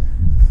know,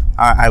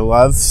 I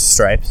love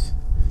stripes.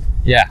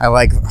 Yeah. I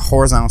like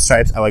horizontal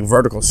stripes. I like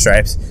vertical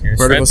stripes. You're a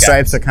Vertical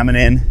stripe guy. stripes are coming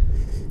in.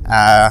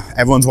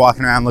 Everyone's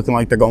walking around looking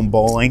like they're going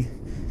bowling.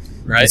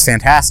 Right. It's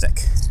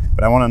fantastic.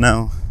 But I want to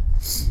know,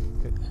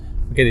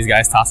 Look at these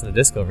guys tossing a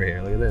disc over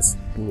here. Look at this.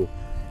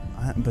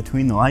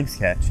 between the legs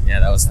catch. Yeah,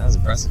 that was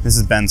impressive. This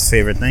is Ben's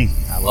favorite thing.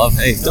 I love.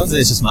 Hey, don't say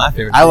it's just my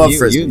favorite. I love You-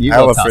 Frisbee. You I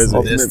love love tossing Frisbee.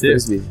 a disc, Ultimate too.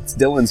 Frisbee. It's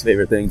Dylan's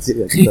favorite thing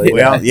too. I can tell you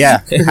Well, that. yeah.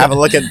 Have a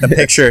look at the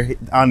picture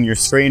on your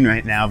screen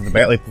right now of the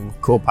Barely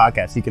Cool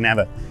podcast. You can have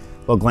a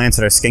little glance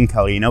at our skin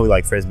color. You know we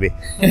like Frisbee.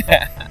 Josh,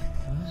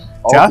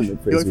 Ultimate you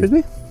like Frisbee.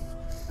 Frisbee?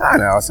 I don't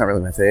know. It's not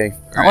really my thing.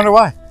 I wonder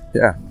why.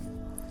 Yeah.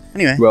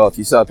 Anyway. Well, if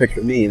you saw a picture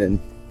of me, then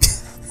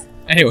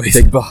Anyways,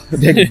 big Bob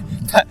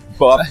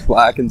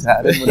black and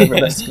tatted, whatever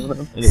that's going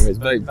on. anyways,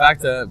 but back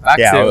to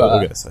Yeah, to. we'll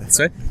go this way. That's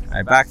right. All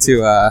right, back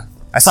to.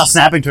 I saw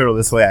Snapping Turtle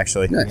this way,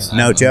 actually. Nice.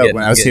 No joke.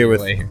 When I was here with...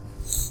 All right.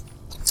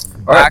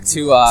 Back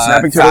to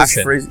Snapping turtles,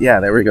 fashion. Frisbee. Yeah,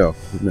 there we go.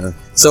 No.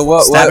 So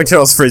what? Snapping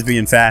Turtles, Frisbee,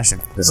 and fashion.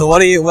 So what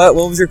do you? What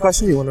was your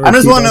question? You want to? I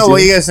just want to know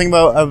what you guys think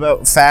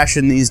about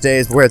fashion these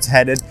days, where it's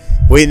headed.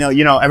 We know,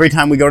 every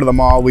time we go to the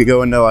mall, we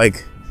go into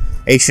like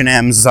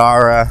H&M,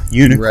 Zara,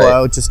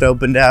 Uniqlo Right. just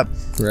opened up.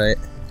 Right.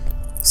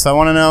 So I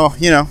want to know,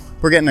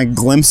 we're getting a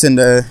glimpse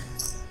into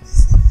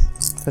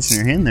touching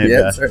your hand there,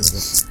 Yeah, Josh.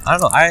 sure. I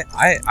don't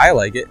know. I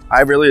like it.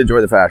 I really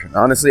enjoy the fashion.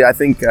 Honestly, I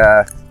think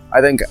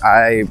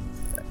I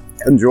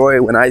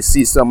enjoy when I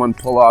see someone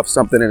pull off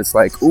something and it's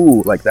like,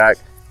 ooh, like that.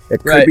 It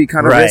could Right. be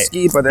kind of Right.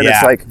 risky, but then Yeah.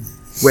 it's like,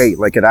 wait,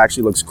 like it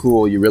actually looks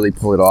cool. You really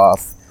pull it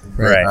off.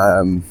 Right.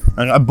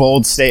 A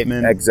bold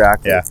statement.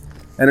 Exactly. Yeah.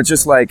 And it's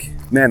just like,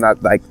 man,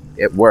 that like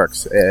it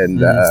works.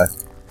 And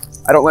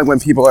I don't like when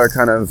people are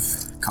kind of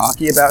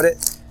cocky about it.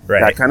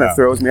 Right. That kind of Oh.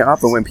 throws me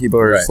off. And when people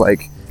are just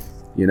like,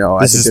 I This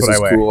think is this what is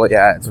I wear. cool.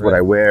 Yeah, it's what Right.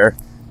 I wear.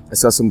 I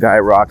saw some guy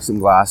rock some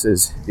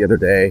glasses the other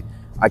day.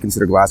 I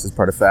consider glasses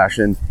part of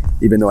fashion,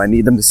 even though I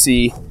need them to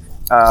see.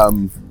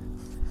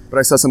 But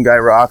I saw some guy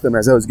rock them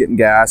as I was getting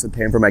gas and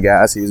paying for my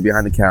gas. He was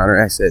behind the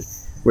counter. I said,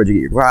 "Where'd you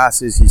get your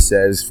glasses?" He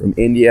says, "From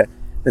India."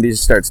 Then he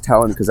just starts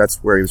telling, because that's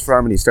where he was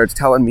from, and he starts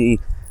telling me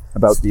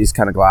about these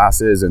kind of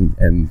glasses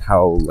and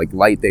how like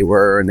light they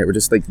were, and they were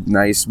just like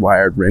nice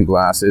wired rim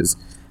glasses,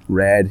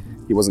 red.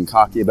 He wasn't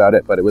cocky about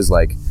it, but it was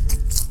like,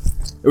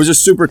 it was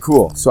just super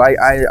cool. So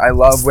I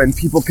love when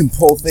people can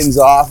pull things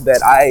off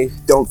that I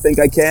don't think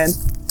I can,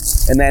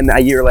 and then a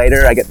year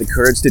later I get the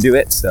courage to do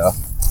it. So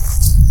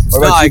what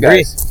about I you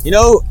agree. guys? You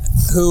know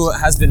who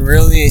has been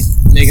really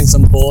making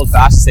some bold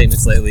fashion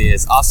statements lately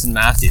is Austin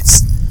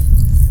Matthews.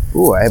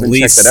 Ooh, I haven't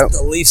checked that out.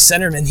 The Leafs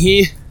centerman.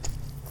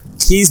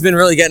 He's been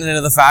really getting into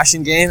the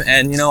fashion game,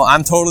 and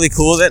I'm totally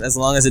cool with it as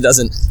long as it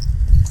doesn't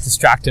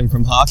distract him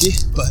from hockey.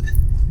 But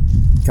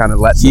Kind of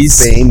let the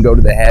He's- fame go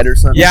to the head or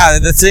something. yeah,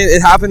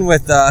 it happened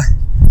with the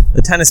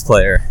tennis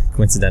player,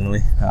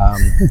 coincidentally.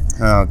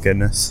 Oh,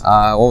 goodness.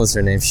 What was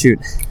her name? Shoot.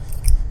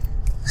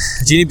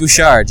 Jeannie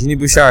Bouchard,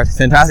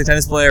 fantastic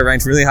tennis player,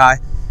 ranked really high,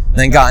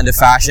 then got into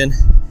fashion,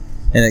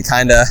 and it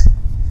kind of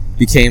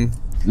became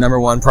number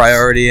one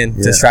priority and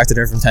distracted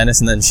her from tennis,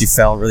 and then she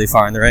fell really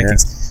far in the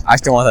rankings. I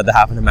don't want that to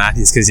happen to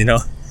Matthews because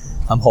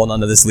I'm holding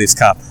on to this Leafs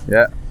Cup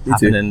Yeah, me too.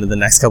 happening in the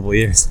next couple of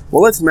years.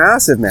 Well, it's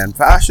massive, man.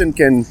 Fashion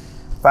can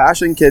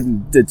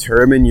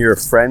determine your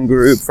friend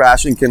group.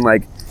 Fashion can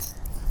like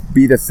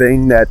be the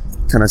thing that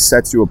kind of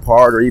sets you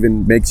apart or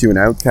even makes you an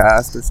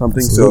outcast or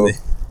something. Absolutely. So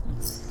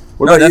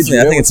what No, about you, definitely.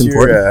 I Gio? think it's What's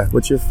your, important.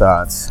 what's your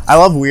thoughts? I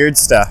love weird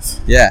stuff.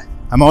 Yeah.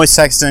 I'm always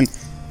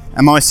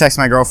texting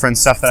my girlfriend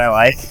stuff that I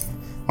like.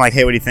 I'm like,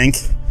 hey, what do you think?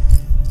 7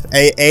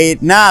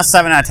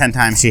 out of 10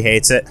 times she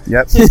hates it.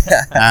 Yep.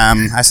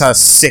 I saw a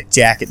sick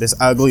jacket, this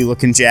ugly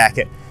looking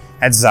jacket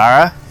at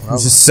Zara. It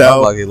was just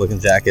Love so... ugly looking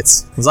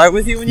jackets. Was I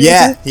with you when you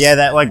Yeah, went to? yeah,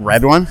 that like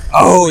red one.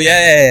 Oh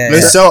yeah. It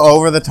was so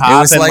over the top It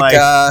was and like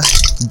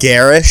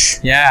garish.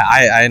 yeah,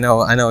 I know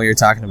what you're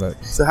talking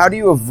about. So how do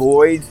you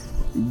avoid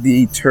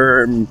the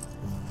term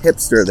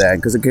hipster then?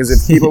 Because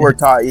if people were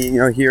taught,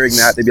 hearing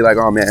that, they'd be like,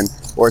 oh man,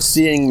 or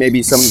seeing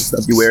maybe some of the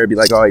stuff you wear, be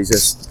like, oh, he's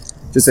just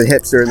a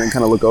hipster, and then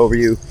kind of look over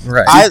you.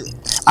 Right.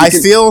 I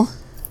feel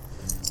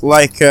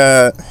like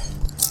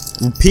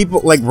people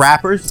like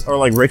rappers or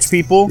like rich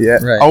people Yeah.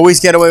 Right. always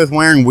get away with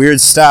wearing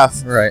weird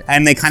stuff, Right.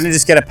 and they kind of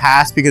just get a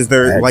pass because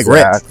they're like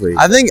rich. Exactly.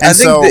 I think And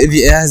so-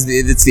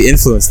 it's the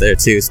influence there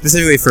too,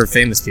 specifically for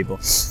famous people.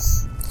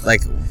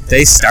 Like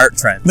they start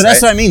trends. But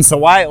that's right? what I mean. So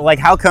why, like,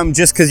 how come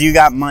just because you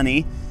got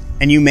money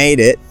and you made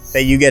it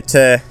that you get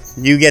to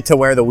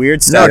wear the weird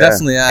No, stuff? Yeah.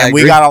 definitely. I and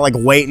agree. we gotta like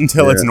wait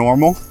until it's Yeah.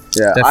 normal.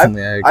 Yeah,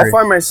 Definitely, I agree. I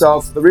find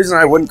myself, the reason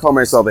I wouldn't call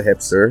myself a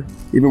hipster,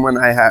 even when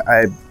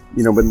I've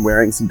been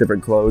wearing some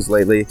different clothes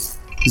lately,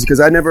 is because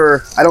I'm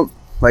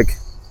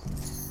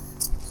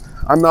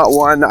not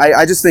one,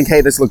 I just think,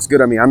 hey, this looks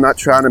good on me. I'm not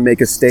trying to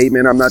make a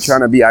statement. I'm not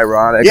trying to be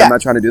ironic. Yeah. I'm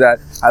not trying to do that.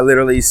 I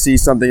literally see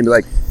something and be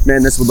like,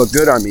 man, this would look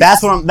good on me.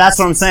 That's what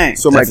I'm saying.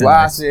 So my Definitely.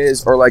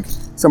 glasses or like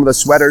some of the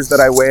sweaters that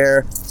I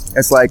wear,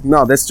 It's like,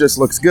 no, this just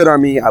looks good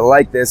on me. I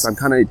like this. I'm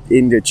kind of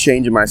into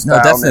changing my style.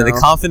 No, definitely. now.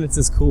 The confidence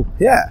is cool.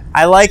 Yeah.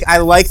 I like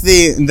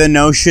the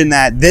notion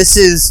that this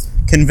is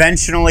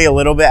conventionally a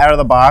little bit out of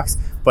the box,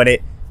 but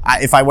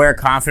if I wear it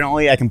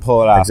confidently, I can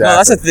pull it off. Exactly. No,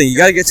 that's the thing. You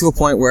got to get to a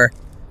point where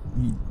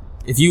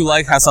if you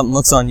like how something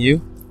looks on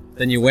you,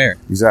 then you wear it.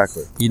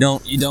 Exactly. You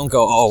don't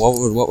go,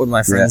 oh, what would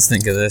my friends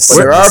think of this? But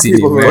there are See me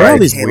people who wear are it.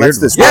 like, these hey, weird let's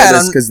just ones. wear Yeah,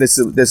 this because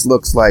this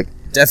looks like,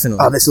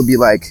 Definitely. oh, this will be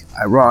like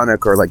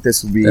ironic, or like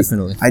this will be.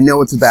 Definitely. I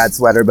know it's a bad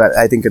sweater, but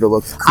I think it'll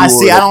look cool. I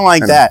see. I don't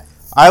like that.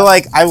 I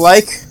like. I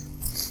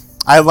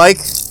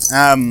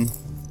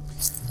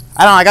don't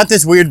know. I got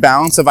this weird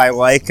balance of I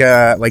like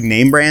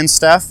name brand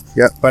stuff.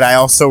 Yep. But I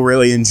also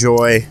really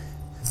enjoy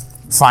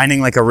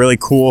finding like a really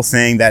cool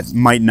thing that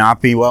might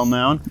not be well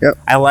known. Yep.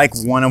 I like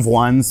one of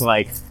ones,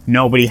 like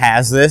nobody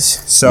has this.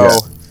 So Yeah.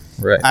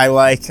 Right.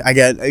 I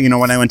get,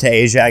 when I went to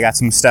Asia, I got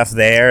some stuff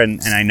there,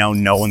 and I know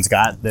no one's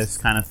got this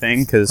kind of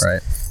thing,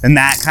 Right. and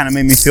that kind of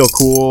made me feel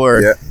cool.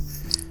 Or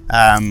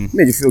Yeah.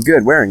 Made you feel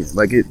good wearing it,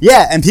 like it.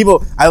 yeah, and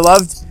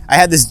I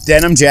had this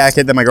denim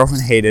jacket that my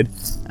girlfriend hated.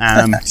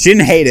 She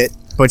didn't hate it,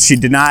 but she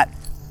did not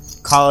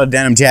call it a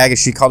denim jacket.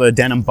 She called it a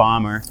denim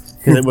bomber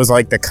because it was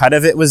like the cut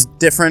of it was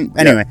different.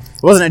 Anyway,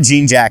 it wasn't a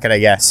jean jacket, I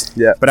guess.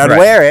 Yeah. But I'd Right.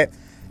 wear it,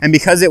 and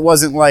because it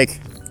wasn't like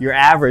your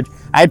average,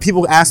 I had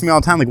people ask me all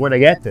the time, like, where'd I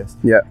get this?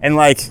 Yeah. And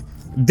like,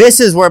 this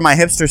is where my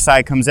hipster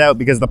side comes out,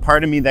 because the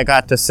part of me that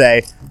got to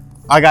say,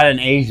 I got it in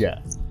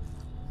Asia,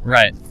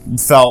 Right.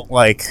 felt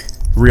like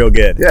real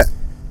good. Yeah.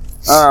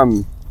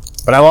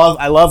 But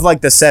I love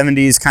like the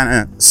 70s,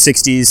 kind of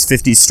 60s,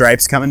 50s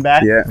stripes coming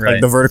back. Yeah. Like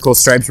Right. the vertical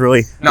stripes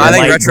really. No, I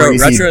think light,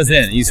 breezy- retro's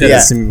in. You said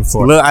this to me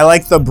before. I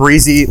like the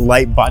breezy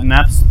light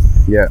button-ups.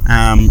 Yeah.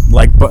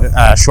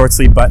 Short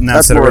sleeve button-ups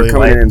That's that are more really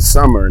coming light. in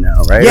summer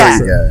now, right? Yeah.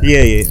 Like,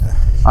 Yeah.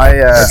 I have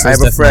a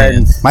definitely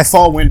friend. My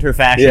fall winter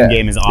fashion Yeah.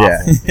 game is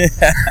awful. Yeah.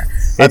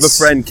 I have a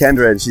friend,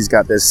 Kendra, and she's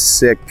got this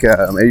sick.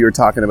 You were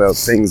talking about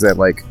things that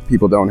like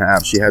people don't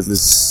have. She has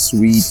this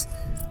sweet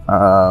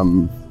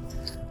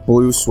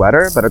blue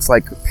sweater, but it's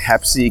like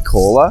Pepsi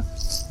Cola,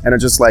 and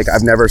it's just like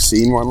I've never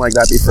seen one like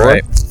that before.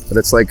 Right. But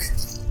it's like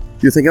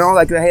you're thinking, oh,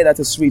 like hey, that's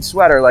a sweet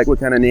sweater. Like what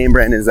kind of name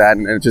brand is that?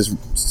 And it just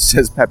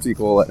says Pepsi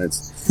Cola, and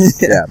it's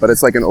yeah, but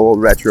it's like an old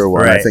retro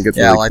one. I Right. think it's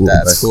Yeah, really I like cool,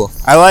 that. but- It's cool.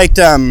 I liked.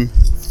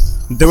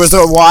 There was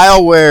a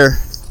while where,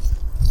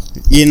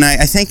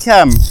 I think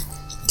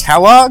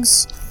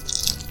Kellogg's,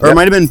 or it Yep.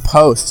 might have been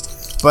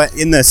Post, but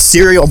in the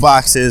cereal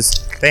boxes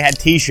they had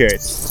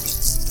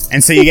T-shirts,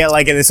 and so you get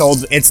like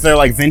they're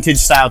like vintage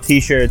style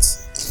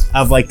T-shirts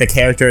of like the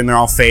character, and they're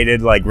all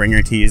faded like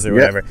ringer tees or Yep.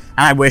 whatever. And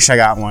I wish I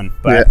got one,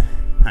 but Yeah.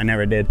 I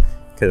never did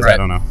because I Right.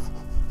 don't know.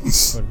 Would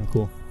have been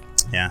cool.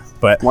 Yeah,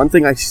 but One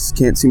thing I just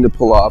can't seem to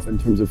pull off in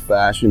terms of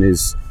fashion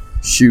is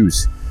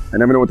shoes. I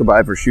never know what to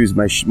buy for shoes.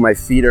 My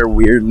feet are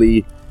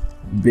weirdly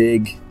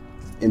big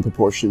in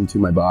proportion to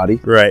my body,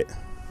 right.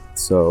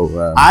 so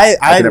I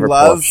can never pull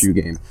off love shoe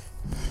game.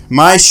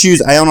 my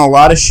shoes. I own a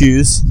lot of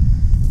shoes,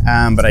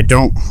 but I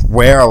don't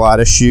wear a lot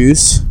of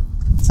shoes.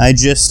 I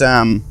just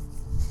I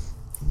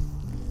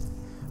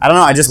don't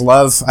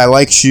know. I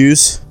like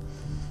shoes.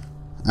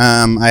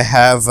 I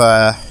have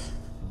a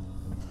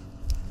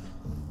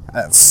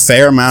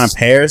fair amount of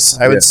pairs,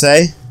 I Yeah. would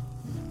say.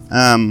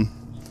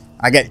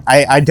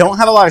 I don't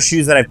have a lot of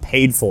shoes that I've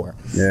paid for.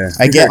 Yeah,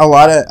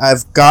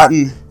 I've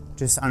gotten,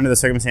 just under the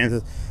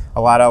circumstances,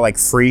 a lot of like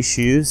free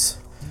shoes.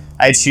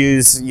 I had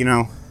shoes,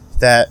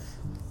 that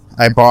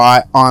I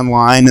bought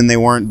online and they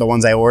weren't the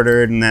ones I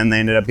ordered, and then they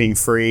ended up being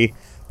free.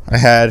 I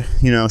had,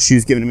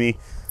 shoes given to me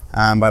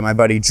by my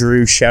buddy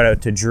Drew. Shout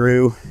out to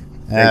Drew.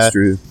 Thanks,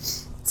 Drew.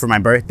 For my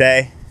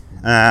birthday.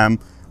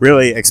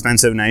 Really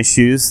expensive, nice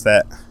shoes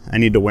that I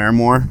need to wear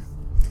more.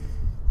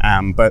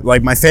 But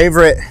like my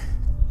favorite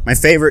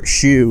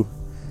shoe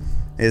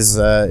is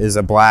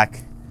a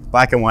black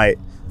and white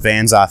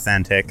Vans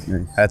Authentic.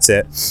 Nice. That's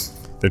it.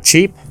 They're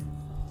cheap.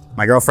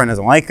 My girlfriend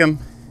doesn't like them.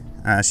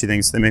 She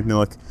thinks they make me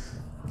look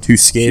too You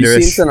seem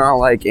skaterish. to not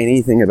like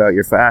anything about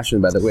your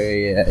fashion, by the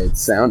way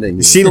it's sounding.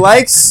 She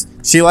likes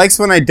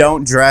when I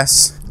don't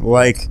dress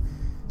like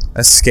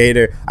a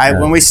skater.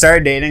 When we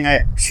started dating,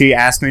 she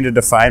asked me to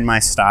define my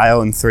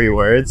style in 3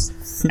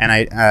 words,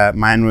 and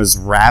mine was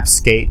rap,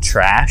 skate,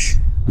 trash.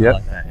 I Yep.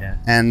 like that,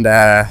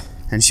 yeah.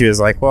 And she was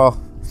like, well,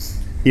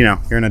 you're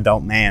an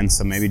adult man,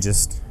 so maybe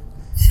just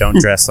don't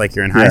dress like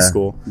you're in high Yeah,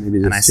 school. maybe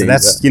just And I said, change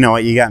that's, that.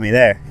 what, you got me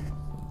there.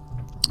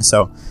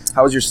 So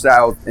How has your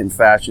style and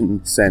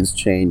fashion sense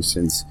changed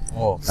since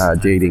Oh,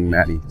 dating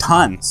Maddie?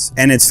 tons,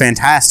 and it's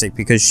fantastic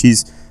because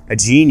she's a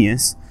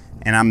genius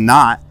and I'm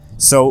not.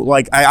 So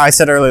like I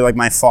said earlier, like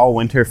my fall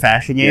winter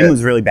fashion game Yeah.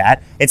 was really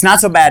bad. It's not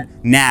so bad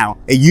now.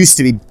 It used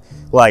to be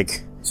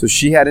like So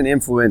she had an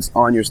influence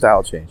on your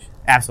style change.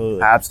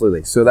 absolutely.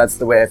 Absolutely. So that's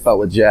the way I felt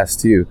with Jess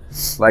too.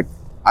 Like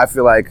I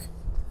feel like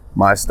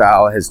my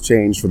style has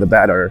changed for the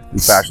better,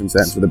 and fashion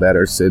sense for the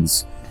better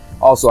since.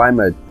 Also,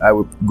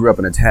 grew up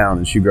in a town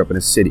and she grew up in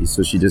a city,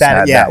 so she just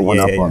had that one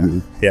up on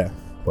me. Yeah.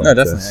 But, no,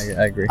 definitely.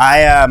 I agree.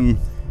 I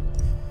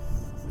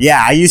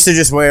used to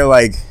just wear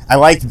I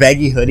liked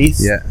baggy hoodies.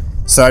 Yeah.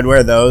 So I'd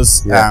wear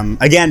those. Yeah.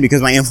 Again,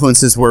 because my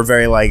influences were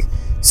very like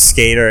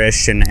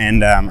skater-ish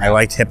and I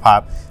liked hip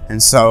hop.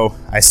 And so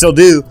I still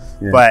do,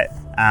 but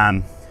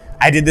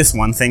I did this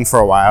one thing for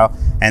a while,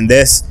 and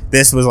this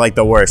was like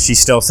the worst. She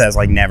still says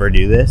like never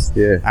do this.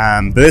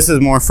 Yeah. But this is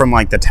more from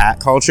like the tat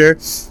culture.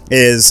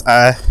 Is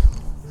I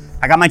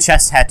got my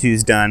chest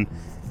tattoos done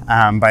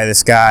by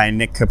this guy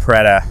Nick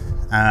Capretta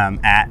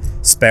at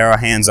Sparrow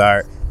Hands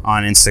Art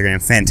on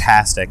Instagram.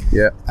 Fantastic.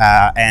 Yeah.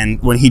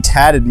 And when he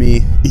tatted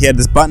me, he had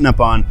this button up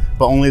on,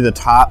 but only the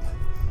top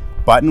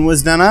button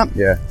was done up.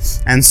 Yeah.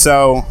 And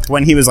so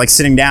when he was like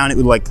sitting down, it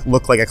would like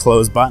look like a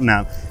closed button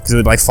up because it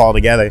would like fall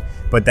together.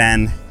 But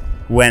then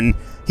when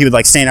he would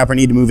like stand up or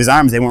need to move his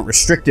arms, they weren't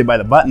restricted by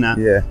the button up.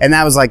 Yeah. And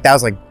that was like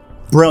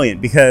brilliant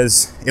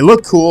because it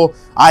looked cool,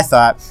 I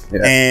thought.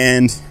 Yeah.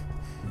 And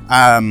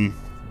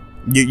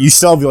you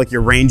still have like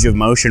your range of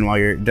motion while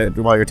you're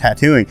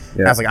tattooing. Yeah.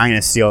 And I was like, I'm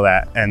gonna steal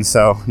that. And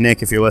so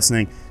Nick, if you're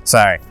listening,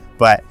 sorry,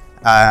 but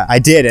I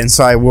did. And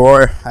so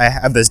I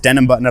have this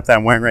denim button up that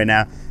I'm wearing right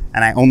now,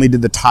 and I only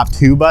did the top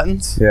 2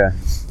 buttons. Yeah.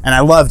 And I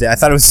loved it. I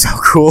thought it was so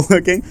cool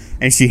looking,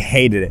 and she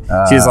hated it.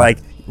 She was like,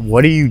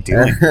 what are you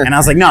doing? And I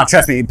was like, no,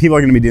 trust me, people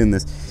are gonna be doing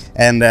this.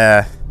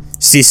 And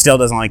she still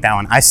doesn't like that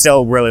one. I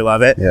still really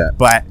love it. Yeah.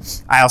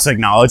 But I also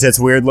acknowledge it's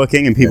weird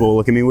looking, and people will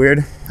look at me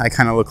weird. I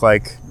kind of look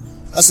like.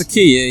 That's the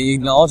key. You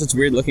acknowledge it's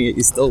weird looking, yet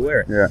you still wear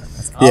it. Yeah.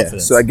 That's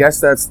confidence. So I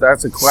guess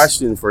that's a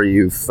question for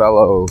you,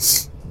 fellow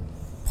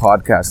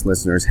podcast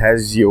listeners.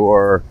 Has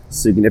your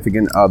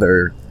significant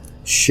other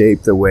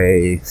shaped the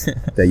way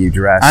that you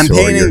dress I'm or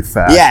painting. your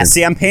fashion? Yeah.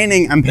 See, I'm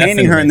painting her in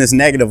Definitely. this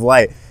negative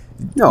light.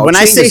 No, when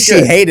I change say is she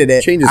good. hated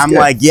it, Change is I'm good.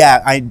 like,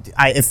 yeah. I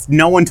if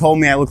no one told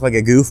me I look like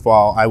a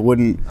goofball, I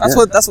wouldn't.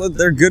 That's what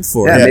they're good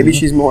for. Yeah, Yeah. maybe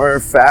she's more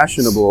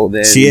fashionable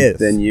than She is.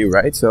 than you,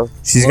 right? So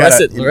She's got.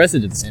 Larissa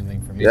did the same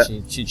thing for me. Yeah.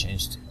 She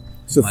changed.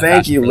 So My thank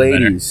fashion you, for the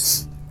better.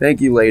 ladies.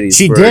 Thank you, ladies.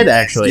 She for did,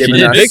 actually. giving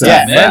She did us big some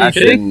time, man. You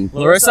fashion kidding?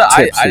 Larissa,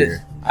 tips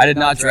here. I did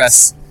not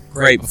dress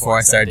great before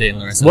I started dating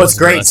Larissa. What's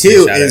great Larissa, too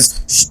shout out.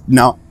 is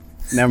no,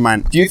 never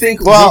mind. Do you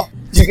think? Well-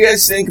 do you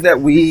guys think that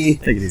we?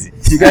 Take it easy.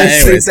 Do you guys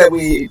think Anyways. that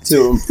we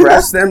to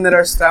impress them that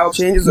our style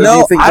changes, or do No,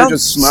 you think I they're don't-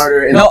 just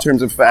smarter in no,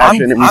 terms of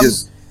fashion and we I'm-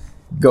 just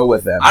go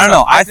with them? I don't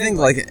know. I think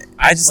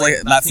I just like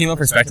that female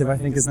perspective. I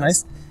think is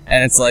nice,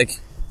 and it's like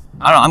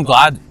I don't know. I'm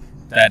glad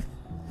that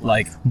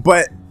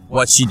But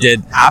what she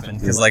did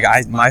happened because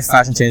my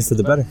fashion changed for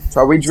the better.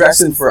 So are we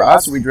dressing for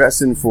us? Or are we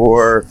dressing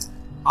for?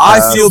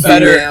 I feel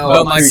better female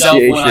about myself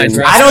when I appreciation.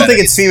 dress. I don't better.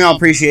 think it's female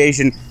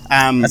appreciation.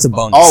 That's a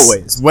bonus.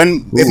 Always,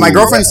 if my Ooh,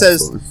 girlfriend yeah,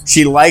 says bonus.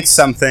 she likes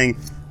something,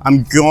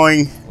 I'm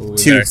going Ooh,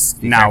 to. there's-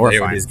 you Nah, can't we're play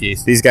with fine. these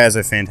geese. These guys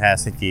are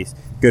fantastic geese.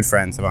 Good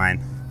friends of mine.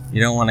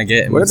 You don't want to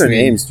get. in What are their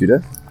between- names,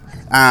 Judah?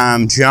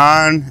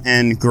 John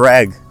and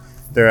Greg.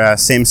 They're a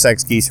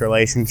same-sex geese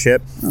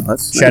relationship. Oh,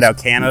 that's Shout nice. out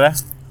Canada.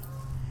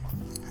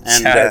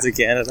 And Shout out to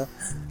Canada.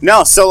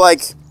 no, so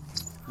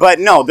but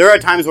no, there are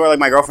times where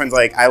my girlfriend's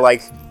like, I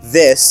like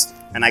this,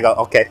 and I go,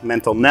 okay,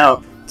 mental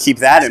note, keep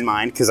that in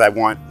mind because I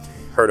want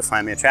her to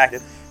find me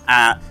attractive.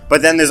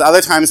 But then there's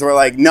other times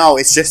where no,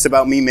 it's just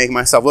about me making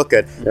myself look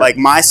good. Yeah.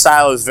 My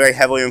style is very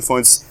heavily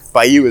influenced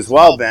by you as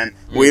well, Ben.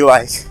 We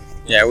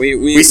Yeah,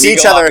 we see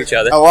each go off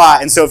other, a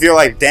lot, and so if you're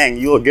like, dang,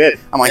 you look good,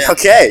 I'm like, Yeah.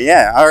 okay,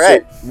 yeah, all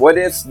right. So what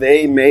if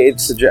they made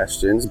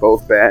suggestions,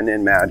 both Ben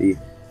and Maddie,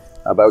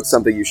 about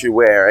something you should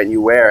wear, and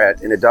you wear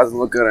it, and it doesn't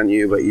look good on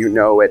you, but you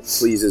know it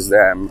pleases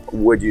them?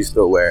 Would you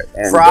still wear it?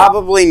 And,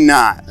 Probably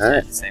not. all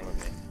right, Same with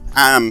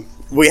me.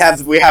 We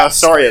have a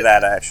story of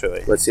that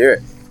actually. let's hear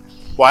it.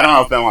 Well, I don't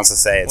know if Ben wants to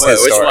say it. It's Wait,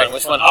 his which story. one?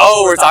 Which one?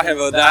 Oh, we're talking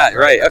about that,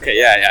 right? Okay,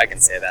 yeah, I can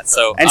say that.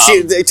 So, And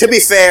to be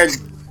fair,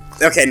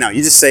 okay, no,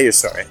 you just say your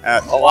story.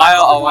 a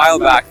while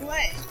back,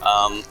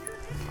 I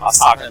was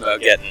talking about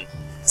getting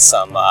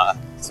some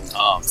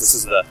Toms. This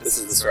is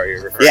the story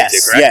you're referring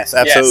to, correct? Yes,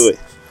 absolutely.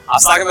 Yes. I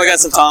was talking about getting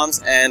some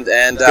Toms, and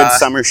Good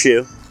summer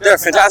shoe. they're a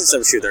fantastic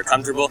summer shoe. They're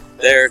comfortable.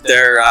 They're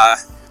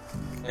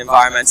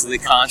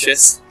environmentally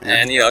conscious,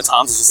 and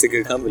Toms is just a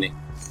good company.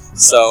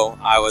 So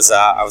I was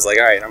like,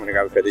 all right, I'm gonna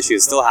grab a pair of these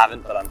shoes. Still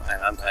haven't, but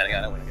I'm planning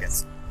on it when it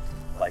gets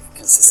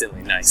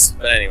consistently nice.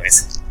 But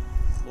anyways,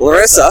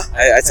 Larissa,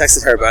 I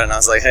texted her about it, and I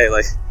was like, hey,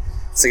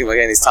 thinking about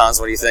getting these Toms.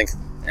 What do you think?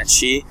 And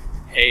she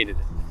hated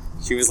it.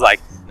 She was like,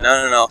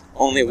 no,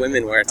 only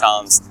women wear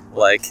Toms.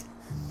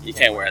 You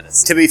can't wear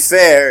this. To be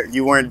fair,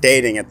 you weren't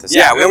dating at the time.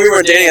 Yeah, when we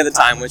weren't dating at the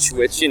time, which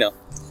was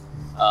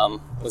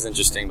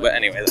interesting. But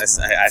anyways,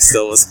 I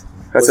still was.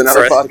 That's looking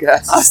another for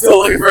podcast. I was still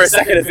looking for a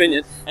second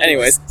opinion.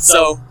 Anyways,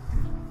 so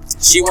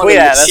she Tweet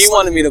at us.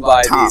 wanted me to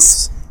buy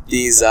Toms.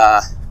 these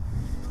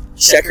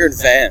checkered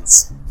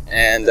Vans,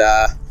 and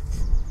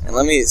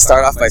let me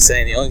start off by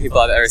saying the only people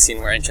I've ever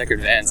seen wearing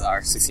checkered Vans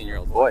are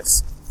 16-year-old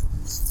boys,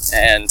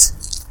 and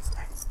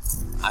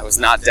I was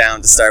not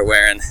down to start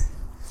wearing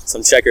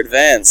some checkered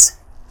Vans.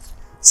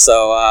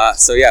 So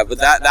yeah, but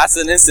that's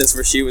an instance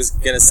where she was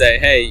gonna say,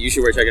 hey, you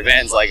should wear checkered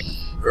Vans.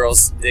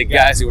 Girls dig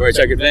guys who wear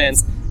checkered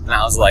Vans, and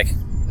I was like,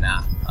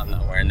 nah, I'm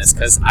not wearing this,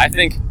 because I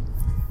think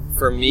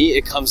for me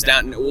it comes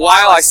down,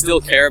 while I still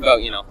care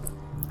about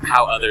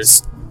how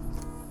others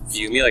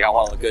view me. Like I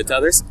want to look good to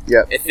others.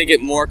 Yeah. I think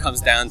it more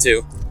comes down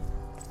to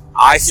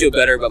I feel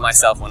better about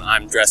myself when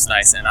I'm dressed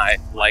nice, and I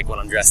like what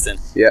I'm dressed in.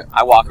 Yeah.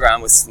 I walk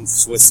around with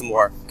some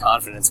more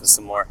confidence, with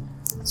some more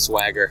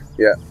swagger.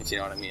 Yeah. If you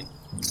know what I mean.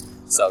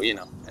 So and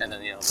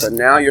then But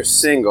now you're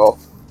single.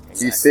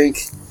 Do you think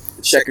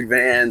the checkered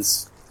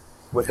Vans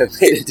would have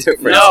made a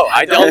difference? No,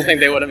 I don't think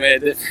they would have made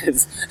a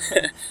difference.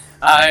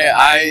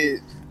 I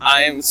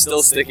am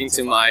still sticking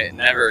to my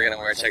never gonna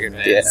wear checkered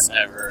Vans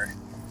ever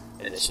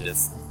initiative.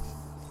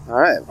 All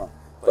right. Well,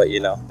 But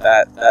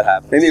that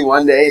happens. maybe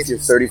one day, if you're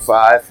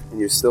 35 and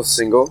you're still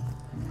single,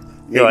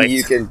 maybe like,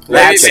 you can.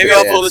 Maybe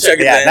I'll pull the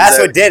checkered Yeah, Vans that's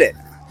out. what did it.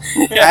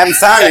 I haven't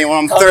found any when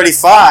I'm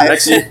 35.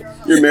 Actually,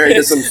 you're married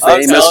to some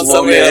I'm famous telling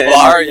somebody at a woman.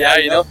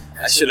 bar,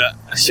 I should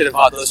have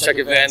bought those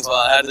checkered Vans while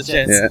I had the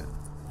chance Yeah.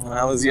 when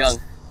I was young.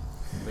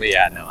 But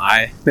yeah, no,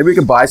 Maybe we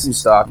could buy some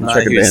stock and Not a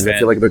checkered huge Vans. I fan.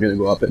 feel like they're going to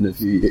go up in a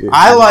few years.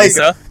 I like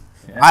so.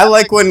 I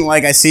like when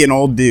like I see an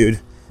old dude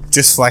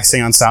just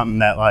flexing on something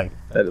that like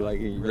That like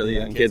really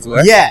young kids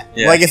wear. yeah,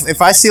 Yeah. like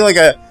if I see like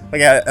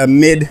a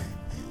mid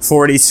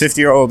 40s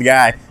 50-year-old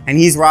guy and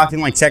he's rocking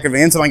like checkered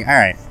Vans, I'm like, all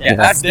right, Yeah,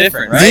 that's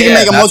different, if right? you can Yeah,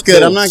 make them that's look good,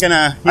 cool. I'm not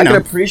gonna I can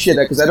appreciate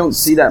that because I don't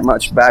see that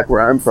much back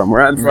where I'm from.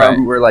 Where I'm from, Right.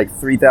 we're like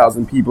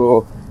 3,000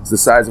 people. It's the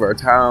size of our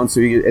town, so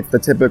it's the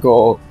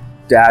typical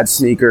dad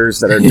sneakers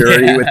that are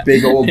dirty Yeah. with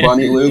big old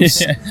bunny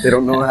loops. Yeah. They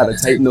don't know how to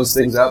tighten those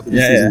things up. It's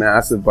Yeah, these yeah.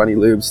 massive bunny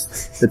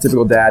loops. The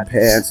typical dad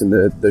pants and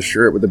the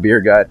shirt with the beer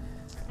gut.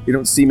 You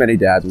don't see many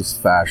dads with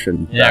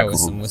fashion. Yeah, back with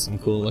home. some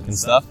cool looking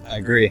stuff. I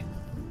agree.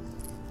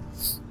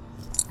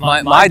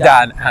 My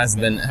dad has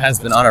been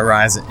on a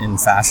rise in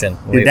fashion.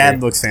 Your lately.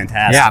 dad looks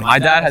fantastic. Yeah, my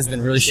dad has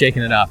been really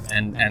shaking it up,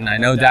 and I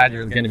know, Dad,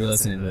 you're going to be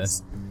listening to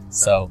this,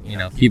 so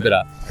keep it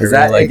up. I Is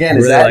that really again?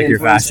 really Is that like your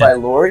influenced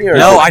fashion. by Lori? Or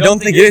No, I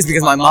don't think it is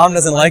because my mom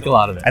doesn't like a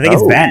lot of it. I think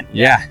it's Oh. Ben.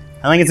 Yeah.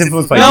 I think it's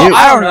influenced by No, you.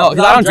 I don't know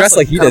because I don't dress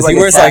like he Sounds does. like He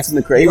a wears Cats in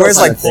the Cradle he wears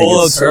kind like of thing.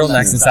 polo It's so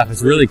turtlenecks and stuff.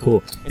 It's really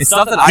cool. It's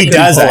stuff that I He couldn't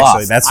does, pull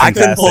actually. off. That's I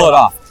couldn't pull it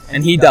off,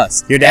 and he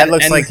does. Your dad And-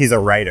 looks and- like he's a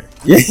writer.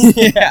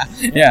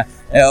 yeah.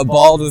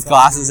 Bald with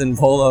glasses and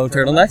polo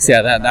turtlenecks.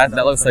 Yeah,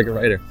 that looks like a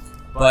writer.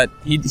 But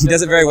he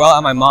does it very well,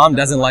 and my mom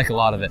doesn't like a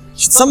lot of it.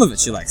 Some of it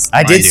she likes. I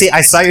mind did you. see. I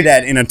saw your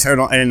dad in a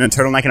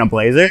turtleneck and a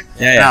blazer, Yeah,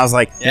 and yeah. I was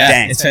like, Yeah,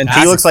 "Dang, it's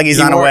fantastic. he looks like he's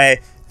He on a wore-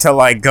 way to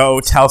like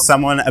go tell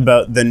someone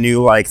about the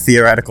new like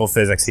theoretical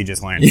physics he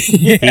just learned."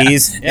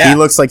 Yeah. He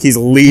looks like he's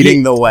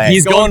leading the way.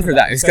 He's going for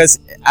that because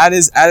at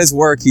his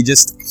work he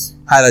just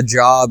had a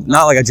job,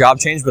 not like a job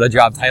change, but a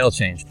job title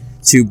change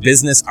to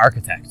business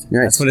architect.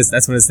 Nice.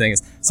 That's what his thing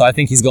is. So I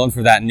think he's going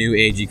for that new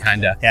agey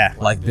kind of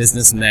like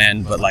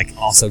businessman, but like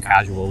also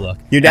casual look.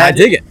 Your And dad I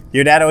dig it.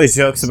 Your dad always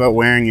jokes about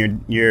wearing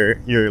your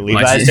My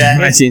Levi's jean-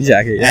 jacket, my jean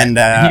jacket, yeah. and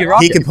He can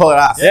rock he it. can pull it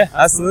off. Yeah,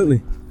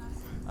 absolutely.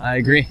 I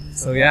agree.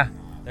 So yeah,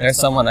 there's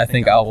someone I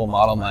think I will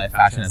model my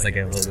fashion as I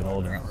get a little bit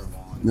older.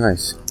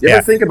 Nice. You Yeah.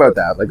 ever think about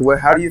that? Like,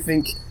 how do you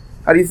think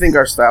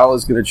our style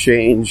is going to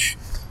change,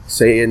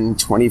 say, in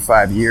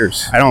 25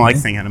 years? I don't like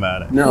thinking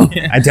about it. No.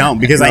 I don't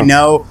because I No.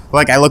 know,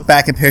 like, I look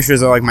back at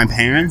pictures of like my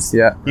parents.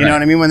 Yeah. You know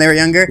what I mean when they were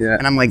younger, Yeah.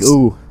 and I'm like,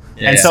 ooh.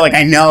 Yeah, and yeah. so like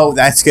I know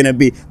that's gonna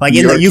be like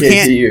Your you kid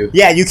can't to you.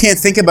 you can't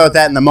think about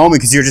that in the moment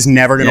because you're just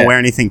never gonna Yeah. wear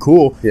anything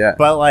cool. Yeah.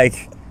 But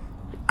like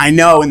I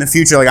know in the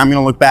future, like I'm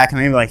gonna look back and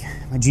I'm gonna be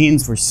like, my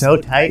jeans were so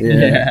tight.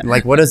 Yeah.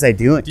 Like what was I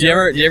doing? Do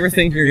you ever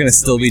think you're gonna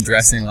still be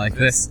dressing like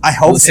this? I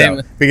hope The same-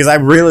 so because I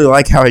really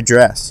like how I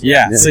dress.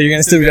 Yeah, Yeah. so you're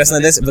gonna still be dressing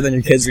like this, but then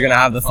your kids are gonna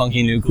have the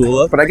funky new cool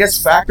look. But I guess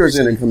factors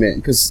in and come in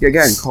because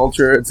again,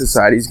 culture and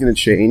society is going to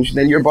change.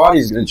 Then your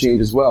body's going to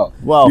change as well.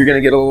 Well- you're going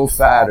to get a little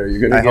fatter. You're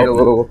going I to get a hope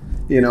little,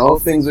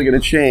 things are going to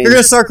change. You're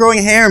gonna start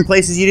growing hair in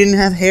places you didn't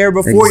have hair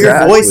before. Your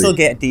Exactly. voice will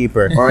get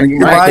deeper. Or in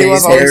Your my body will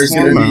case, have all hair these is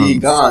going to be hormones.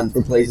 gone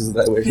for places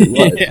that I wish it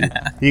was.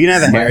 You can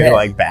have the My hair head.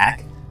 like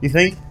back. You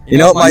think? You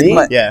know, Me?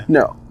 Yeah.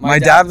 No. my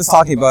dad was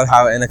talking about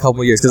how in a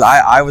couple of years, because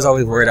I was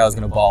always worried I was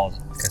gonna bald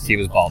because he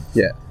was bald,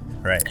 Yeah.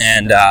 Right.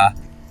 and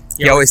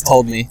he always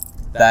told me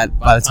that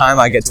by the time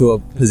I get to a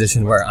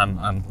position where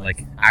I'm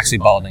like actually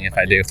balding, if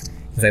I do,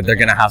 he's like, they're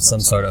gonna have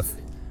some sort of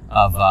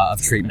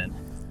treatment.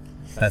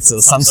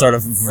 That's some sort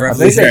of I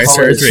think they revolutionary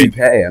call it a surgery.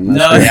 toupee. I'm not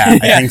No, sure. Yeah,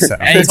 I think so.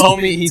 And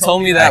he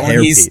told me that A when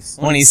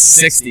hairpiece. he's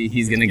 60,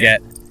 he's gonna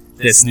get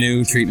this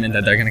new treatment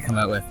that they're gonna come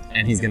out with,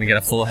 and he's gonna get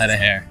a full head of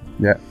hair.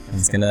 Yeah.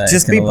 He's gonna Just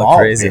it's gonna be look bald.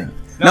 crazy. Yeah.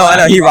 No, I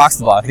know he rocks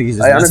the ball. I think he's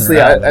just I messing honestly,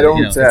 around, I but,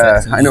 don't. it's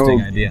an I know.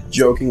 interesting idea.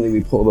 Jokingly,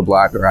 we pull the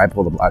black, or I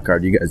pull the black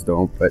card. You guys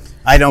don't, but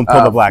I don't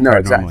pull the black no,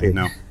 card exactly.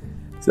 normally.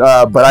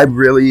 No. but I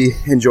really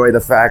enjoy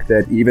the fact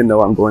that even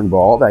though I'm going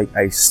bald,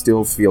 I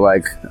still feel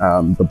like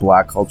the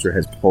black culture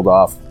has pulled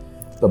off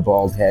the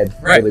bald head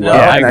Right. really No, well,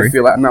 I and I agree.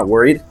 feel like I'm not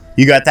worried.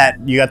 You got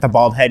the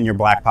bald head in your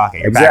black pocket.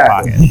 Your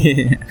Exactly.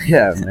 back pocket.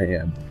 Yeah,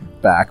 my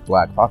back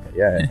black pocket.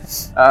 Yeah.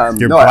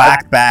 Your no,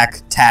 black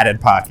back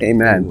tatted pocket.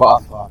 Amen.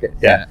 Buff pocket.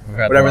 Yeah.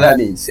 Whatever that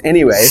means.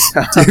 Anyway.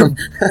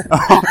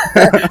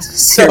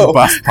 Your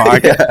buff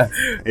pocket.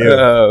 Yeah.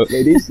 Ew.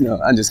 Ladies? No,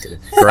 I'm just kidding.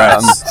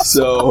 Gross.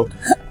 So,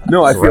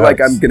 no, I feel like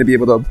I'm going to be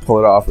able to pull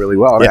it off really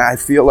well. And Yeah. I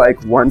feel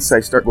like once I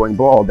start going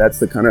bald, that's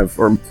the kind of,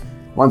 or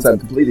once I'm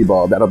completely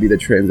bald, that'll be the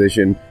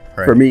transition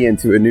for me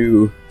into a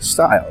new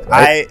style.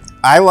 Right?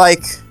 I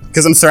like,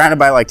 because I'm surrounded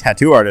by like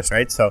tattoo artists,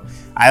 right? So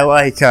I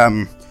like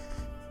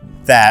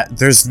that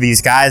there's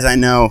these guys I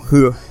know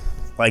who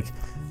like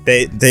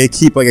they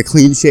keep like a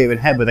clean shaven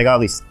head, but they got all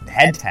these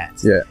head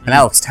tats. Yeah. And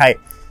that looks tight.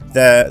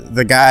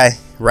 The guy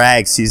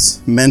Rags, he's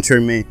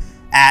mentoring me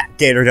at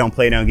Gator Don't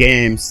Play No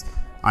Games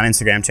on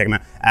Instagram. Check him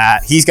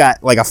out. He's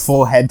got like a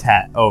full head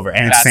tat over,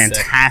 and it's That's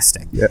sick.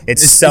 fantastic. Yeah.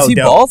 It's Is so he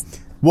dope. bald?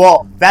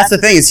 Well, that's the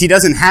thing, is he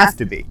doesn't have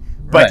to be,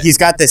 but Right. he's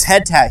got this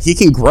head tat. He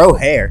can grow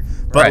hair,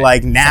 but Right.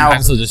 like now,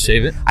 Sometimes he'll just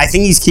shave it. I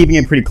think he's keeping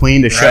it pretty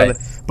clean to show Right.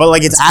 that. But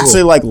like it's That's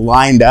actually cool. like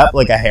lined up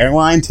like a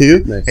hairline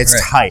too. Nice. It's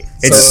Right. tight.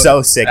 It's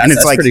so sick, and it's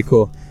that's like pretty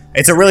cool.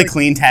 it's a really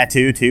clean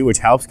tattoo too, which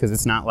helps because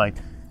it's not like.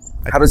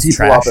 How does he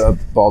pull trash. off a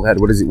bald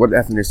head? What is he? What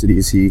ethnicity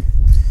is he?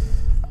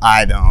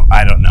 I don't know.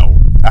 I don't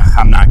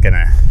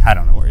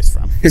know where he's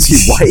from. Is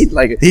he white?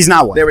 Like He's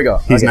not white. There we go.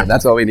 He's Okay, not.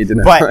 that's all we need to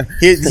know. But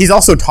he's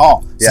also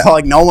tall, Yeah. so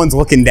like no one's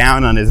looking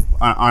down on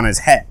his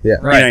head. Yeah.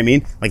 You know what I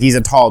mean? Like he's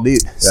a tall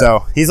dude,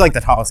 so he's like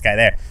the tallest guy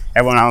there.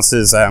 Everyone else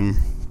is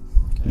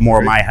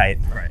more my height,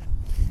 Right.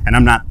 and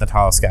I'm not the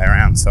tallest guy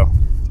around. So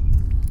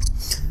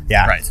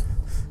yeah, Right.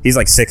 He's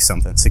like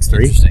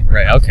 6'3". Interesting.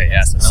 Right. Okay.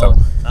 Yeah. So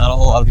not a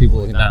whole lot of people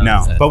looking down. on No,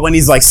 his head. but when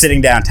he's like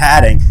sitting down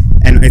tatting,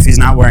 and if he's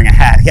not wearing a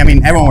hat, I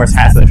mean everyone wears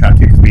hats at the shop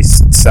too because we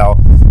sell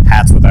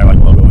hats with our like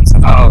logo and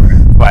stuff. Oh, okay.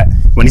 But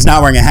when he's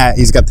not wearing a hat,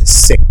 he's got this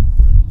sick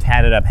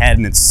tatted up head,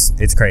 and it's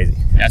crazy.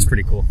 That's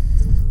pretty cool.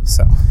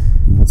 So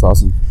That's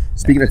awesome.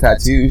 Speaking of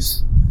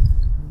tattoos,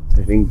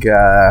 I think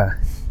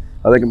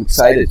I'm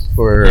excited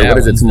for Yeah, what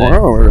is it, Wednesday.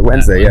 tomorrow or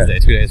Wednesday? Yeah. Wednesday,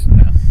 2 days from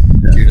now.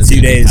 Judah's 2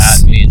 gonna be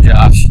days. at me and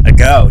Josh.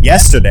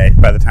 yesterday,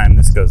 by the time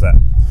this goes up.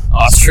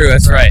 Oh, it's true.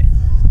 That's right.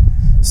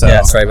 So Yeah,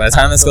 that's right. By the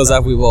time this goes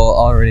up, we will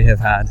already have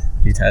had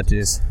the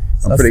tattoos.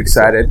 So I'm that's pretty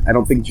excited. I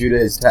don't think Judah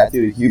has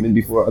tattooed a human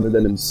before other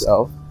than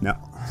himself. no.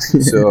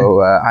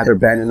 So either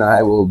Ben and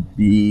I will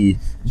be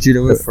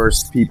Judah, the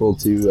first people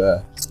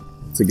to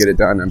get it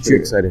done. I'm pretty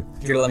excited.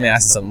 Judah, let me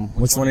ask you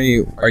something. Which one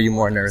are you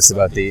more nervous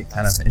about, the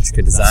kind of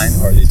intricate design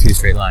or the 2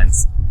 straight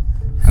lines?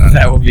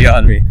 That will be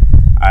on me.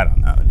 I don't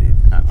know, dude.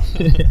 I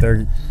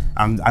don't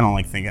know. I don't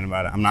like thinking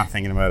about it. I'm not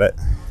thinking about it.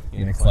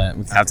 You're gonna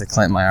we have to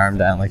clamp my arm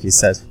down, like you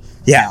said,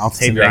 Yeah, I'll to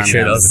tape your make arm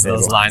sure down to those the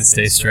table. lines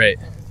stay straight.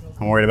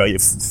 I'm worried about you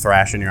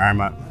thrashing your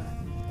arm up.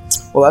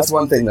 Well, that's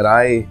one thing that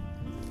I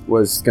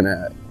was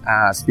gonna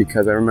ask,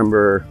 because I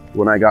remember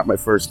when I got my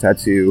first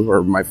tattoo,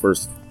 or my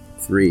first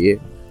 3,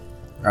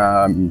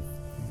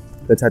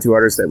 the tattoo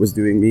artist that was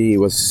doing me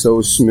was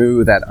so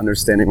smooth at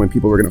understanding when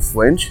people were gonna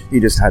flinch. He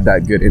just had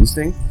that good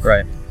instinct.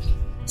 Right.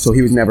 So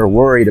he was never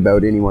worried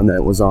about anyone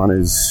that was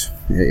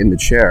in the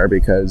chair,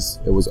 because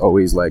it was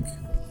always like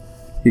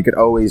he could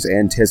always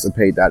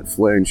anticipate that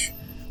flinch.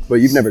 But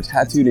you've never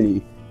tattooed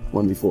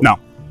anyone before. No.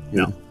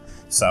 Yeah. No.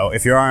 So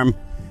if your arm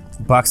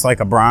bucks like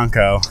a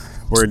Bronco,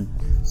 I'm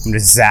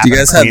just zapping. Do you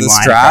guys have clean the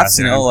line straps? across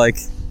You your know, arm. like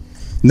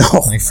No.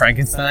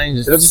 Frankenstein.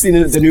 It'll just be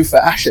the new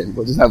fashion.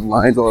 We'll just have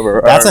lines all over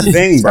our That's a arms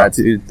thing, bro.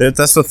 tattooed.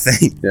 That's the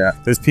thing.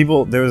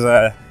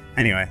 Yeah.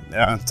 Anyway,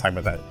 I'll talk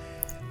about that.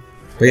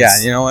 But yeah,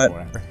 you know what?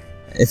 Whatever.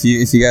 If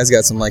you guys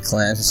got some like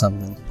clamps or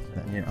something,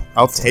 then you know.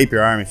 I'll tape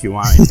your arm if you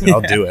want me to.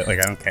 I'll do it. Like,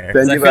 I don't care.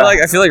 Ben, I feel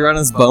like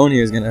running this bone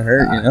here is gonna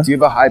hurt. You know. Do you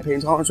have a high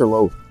pain tolerance or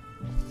low?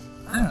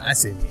 I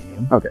say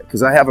medium. Okay,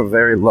 because I have a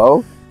very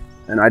low,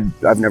 and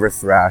I've never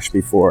thrashed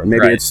before. Maybe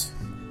Right. it's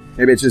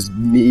just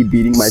me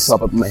beating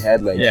myself up in my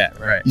head like, Yeah.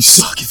 Right. you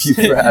suck if you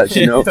thrash,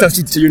 you know. Don't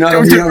you- So you're not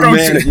a don't real you-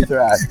 man if you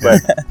thrash.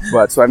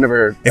 But so I've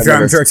never. If I've your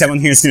arm never- jerks, everyone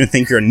here is going to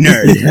think you're a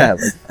nerd. yeah,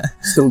 like,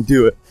 just don't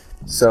do it.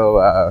 So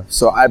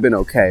I've been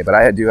okay, but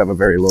I do have a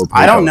very low pain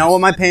I don't know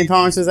tolerance. what my pain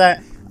tolerance is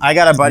at. I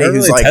got a buddy Never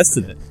who's really like,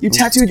 tested it. You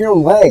tattooed your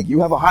own leg.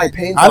 You have a high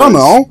pain I don't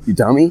tolerance. know. You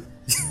dummy.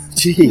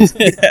 Jeez.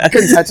 I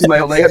couldn't tattoo my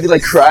own leg. I'd be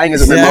like crying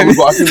as my Yeah, mom was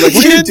walking. Like,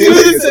 what are you can't do doing?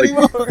 this It's like,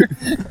 anymore.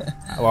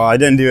 well, I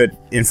didn't do it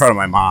in front of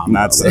my mom.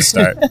 That's the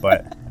start.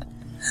 But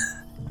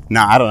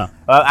no, I don't know.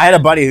 I had a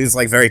buddy who's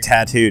like very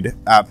tattooed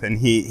up, and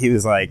he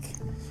was like,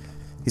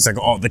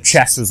 oh, the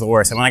chest was the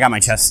worst. And when I got my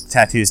chest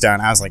tattoos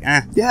done, I was like,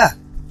 eh. yeah.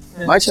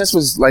 My chest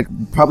was like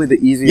probably the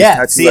easiest Yeah,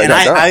 tattoo see, I and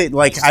got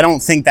done. I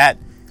don't think that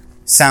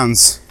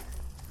sounds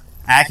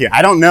accurate.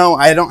 I don't know.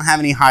 I don't have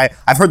any high.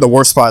 I've heard the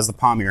worst spot is the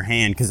palm of your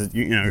hand because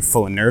you're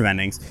full of nerve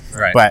endings.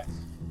 Right. But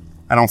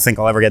I don't think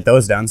I'll ever get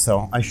those done,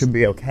 so I should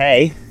be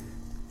okay.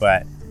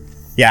 But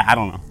yeah, I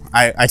don't know.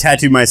 I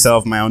tattooed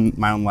myself my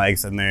own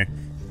legs, and they're,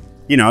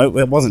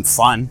 it wasn't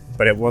fun,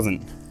 but it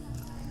wasn't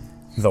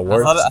the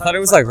worst. I thought it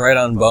was like right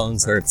on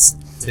bones hurts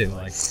too,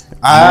 like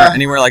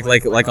anywhere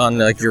like on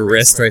like your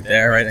wrist right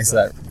there, right next to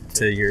that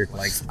to your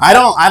like. I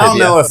don't tibia.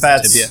 know if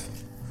that's Tibia.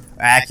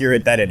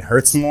 accurate that it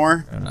hurts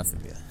more, I don't know if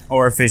it'd be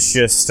or if it's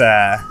just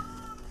that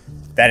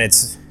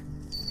it's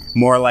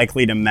more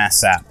likely to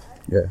mess up.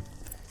 yeah.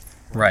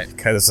 right.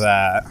 Because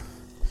I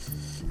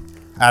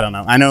don't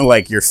know. I know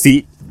like your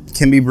feet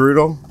can be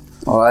brutal.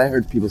 Oh, I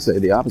heard people say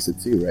the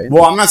opposite too, right?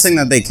 Well, I'm not saying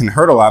that they can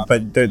hurt a lot,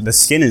 but the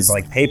skin is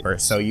like paper,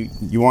 so you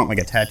want like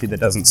a tattoo that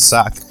doesn't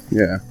suck,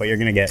 Yeah. but you're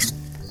gonna get,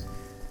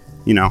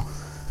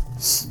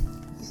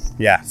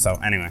 yeah. So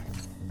anyway,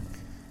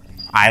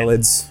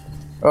 eyelids.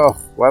 Oh,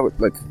 why would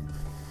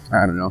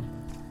I don't know.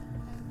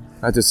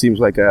 That just seems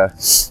like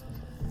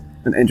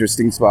an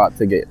interesting spot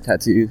to get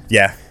tattooed.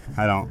 Yeah,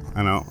 I don't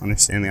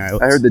understand the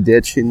eyelids. I heard the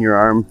ditch in your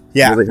arm.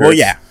 Yeah, really well, hurts,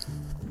 yeah.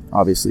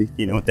 Obviously.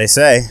 You know what they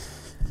say.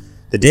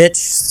 The ditch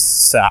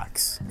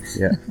sucks.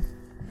 Yeah.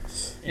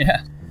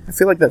 Yeah. I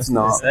feel like that's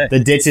not. The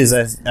ditch is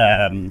a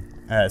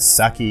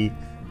sucky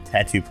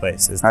tattoo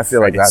place. is the I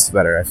feel like phrase. that's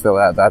better. I feel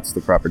that's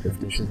the proper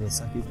definition. This is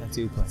a sucky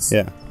tattoo place.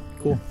 Yeah.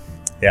 Cool.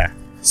 Yeah.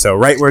 So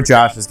right where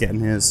Josh is getting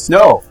his.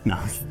 No. No.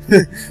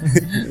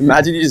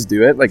 Imagine you just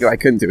do it. Like I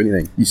couldn't do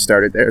anything. You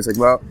started there. It's like,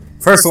 well,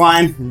 First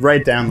line,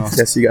 right down the.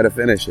 guess you got to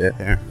finish it.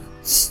 There.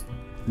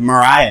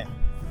 Mariah.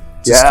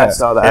 Yeah, I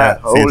saw that. Yeah,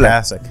 Holy.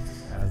 fantastic.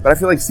 But I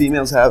feel like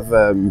females have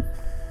a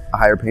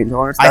higher pain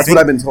tolerance. I That's think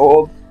what I've been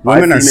told. by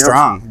Women are females.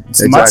 strong.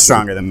 It's much Exactly.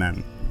 stronger than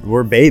men.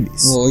 We're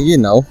babies. Well, you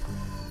know.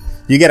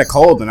 You get a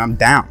cold and I'm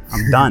down.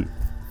 I'm done.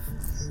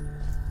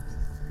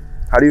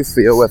 How do you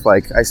feel with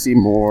I see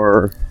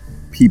more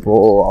people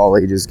all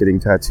ages getting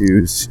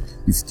tattoos?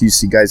 Do you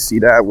see guys see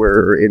that?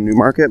 We're in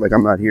Newmarket.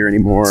 I'm not here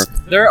anymore.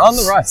 They're on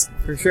the rise,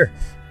 for sure.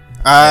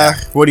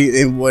 What do you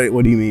mean? What are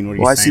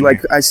you Well, saying?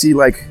 I see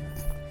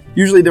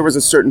usually there was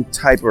a certain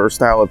type or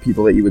style of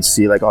people that you would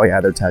see oh yeah,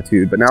 they're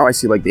tattooed, but now I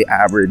see the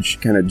average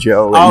kind of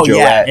Joe and Oh Joette.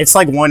 yeah, it's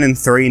like 1 in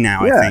 3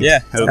 now. Yeah. I think. Yeah.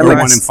 Or And 1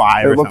 in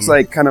 5. It or looks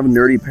something. like kind of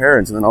nerdy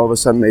parents, and then all of a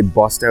sudden they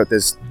bust out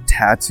this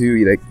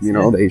tattoo.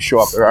 They show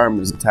up their arm.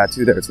 There's a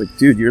tattoo there. It's like,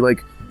 dude, you're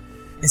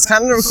It's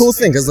kind of a cool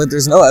thing because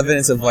there's no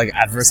evidence of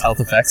adverse health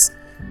effects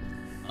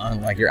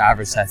on your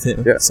average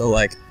tattoo. Yeah. So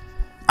I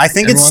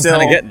think it's everyone's still.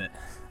 kind of getting it.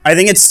 I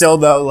think it's still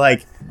though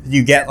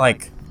you get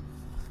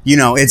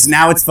it's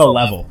the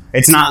level.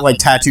 It's not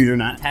tattooed or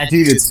not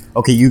tattooed. It's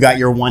okay. You got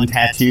your one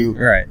tattoo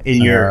Right.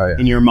 in your Oh, yeah.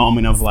 in your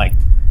moment of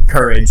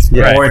courage,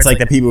 Yeah. or it's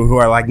the people who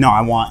are no,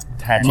 I want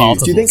tattoos.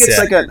 Multiple. Do you think it's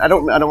Yeah. I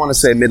don't want to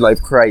say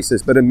midlife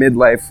crisis, but a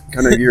midlife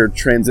kind of your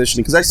transitioning?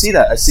 Because I see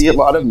that. I see a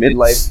lot of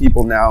midlife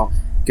people now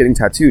getting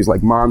tattoos,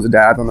 moms and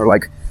dads on their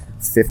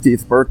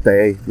 50th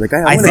birthday. Hey, I'm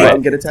gonna go out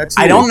and get a tattoo.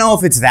 I don't know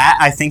if it's that.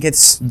 I think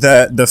it's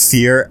the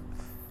fear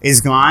is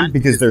gone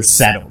because they're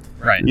settled.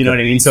 Right. You know what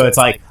I mean? So it's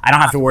I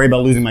don't have to worry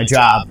about losing my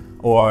job,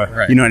 or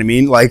Right. you know what I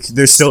mean?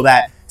 There's still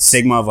that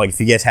stigma of if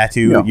you get a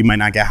tattoo, No. you might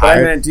not get But I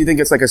hired. meant, do you think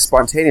it's a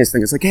spontaneous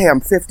thing? It's hey, I'm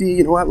 50.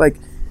 You know what?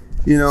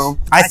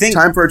 I think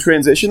time for a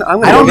transition. I'm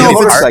I gonna don't go know get a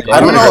if it's motorcycle. I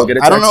I'm don't gonna know go get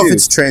a I don't know if tattoo.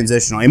 it's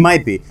transitional. It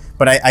might be,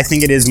 but I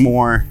think it is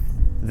more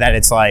that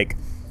it's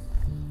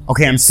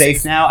okay, I'm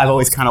safe now. I've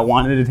always kind of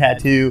wanted a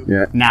tattoo.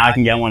 Yeah. Now I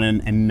can get one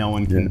and no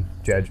one can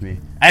judge me.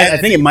 I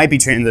think it might be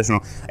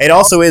transitional. It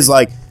also is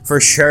for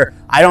sure.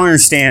 I don't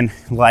understand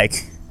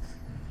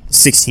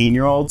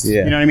 16-year-olds.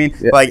 Yeah. You know what I mean?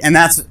 Yeah. And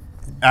that's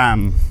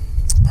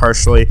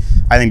partially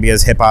I think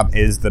because hip hop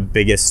is the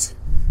biggest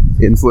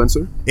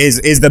influencer.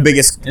 is the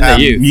biggest In the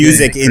youth,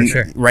 music yeah, for in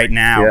sure. right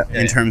now Yeah.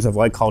 in terms of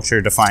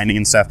culture defining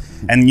and stuff.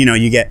 And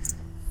you get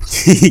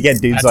you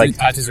get dudes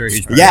Tattoos are a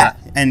huge part of yeah,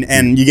 that.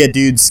 and you get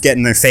dudes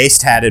getting their face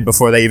tatted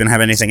before they even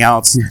have anything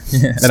else.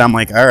 And I'm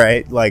all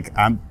right,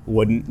 I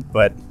wouldn't,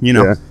 but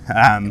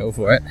Go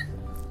for it.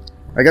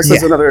 I guess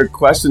that's Yeah. another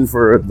question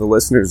for the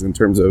listeners in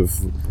terms of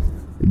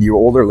you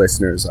older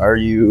listeners. Are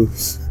you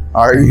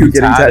getting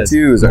tatted?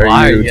 tattoos? Why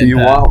are you Do getting you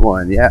tatted? want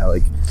one? Yeah,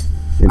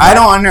 I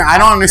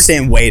don't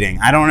understand waiting.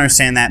 I don't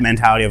understand that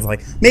mentality of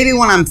maybe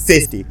when I'm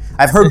 50.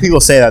 I've heard people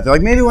say that. They're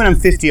maybe when I'm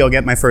 50 I'll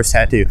get my first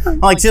tattoo. I'm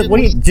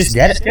just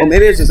get it. Well,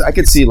 maybe it's just I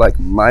could see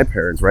my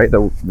parents, right?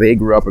 They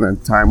grew up in a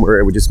time where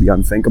it would just be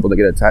unthinkable to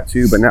get a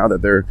tattoo, but now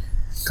that they're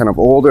kind of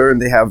older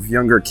and they have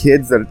younger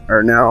kids that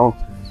are now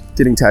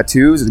getting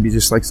tattoos, it'd be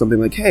just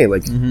something hey,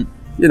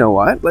 you know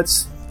what?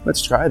 Let's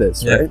try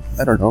this, Yeah. right?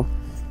 I don't know.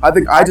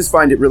 I just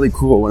find it really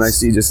cool when I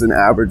see just an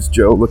average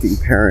Joe looking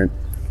parent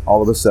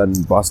all of a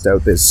sudden bust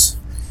out this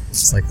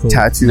It's cool.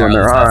 tattoo on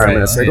their arm, and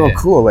it's oh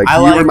cool, I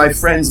you like- were my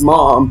friend's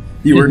mom,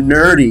 you were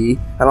nerdy,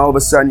 and all of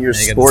a sudden you're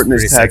sporting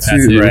this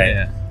tattoo. Right.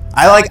 Yeah.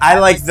 I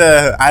like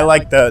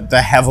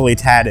the heavily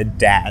tatted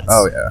dads.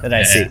 Oh, yeah. that I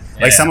Yeah, see.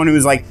 yeah. Someone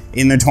who's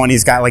in their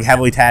 20s got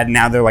heavily tatted.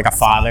 Now they're a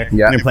father.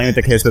 Yeah. And they're playing with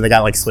their kids, but they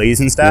got sleeves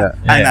and stuff.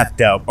 Yeah. I think Yeah. that's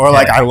dope. Or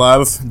Yeah. I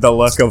love the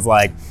look of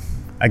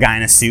a guy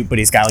in a suit, but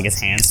he's got his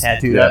hands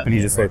tattooed Yeah. up, and he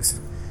just looks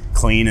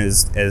clean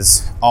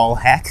as all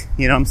heck.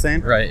 You know what I'm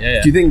saying? Right.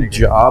 Yeah. Do you think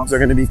jobs are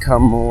going to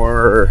become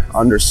more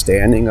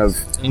understanding of?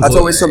 That's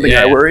always something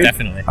I worry.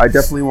 Definitely. I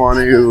definitely want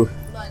to,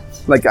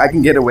 I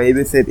can get away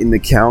with it in the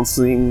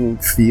counseling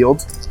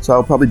field, so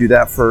I'll probably do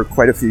that for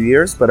quite a few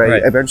years. But I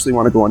Right. eventually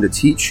want to go on to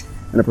teach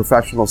in a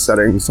professional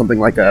setting, something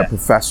like a Yeah.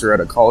 professor at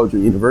a college or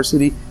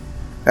university.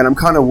 And I'm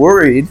kind of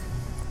worried.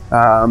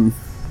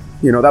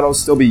 That'll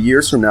still be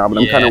years from now, but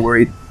I'm kind Yeah. of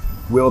worried.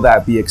 Will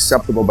that be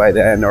acceptable by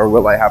then, or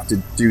will I have to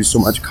do so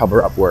much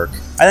cover-up work?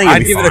 I think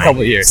I'd give it a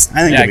couple of years.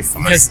 I think it'll be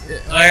fine. Because,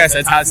 like I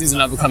said, tattoos is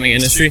an up-and-coming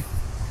industry.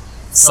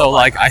 So,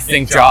 I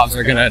think jobs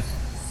are gonna,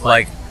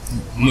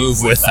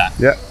 move with that.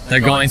 Yeah. They're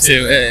going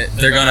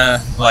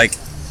to,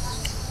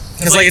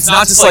 because, it's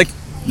not just,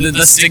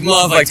 the stigma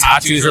of,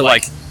 tattoos are,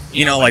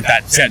 you know, like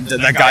that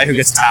guy who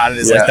gets tatted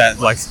is like that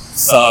like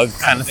thug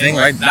kind of thing,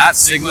 right? That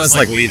stigma is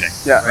like leaving.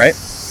 Yeah. Right.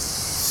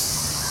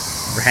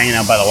 We're hanging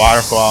out by the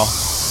waterfall.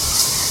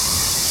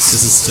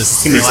 This is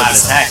It's gonna be loud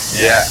as heck.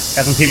 Yeah.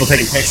 Got some people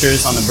taking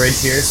pictures on the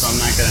bridge here, so I'm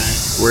not gonna.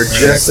 We're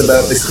just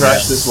about to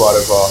crush this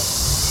waterfall.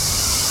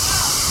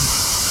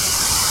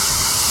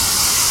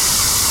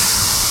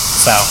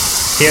 So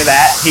hear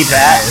that, keep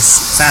that. Nice.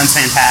 Sounds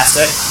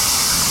fantastic.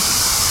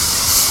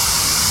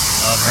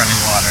 Love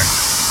running water.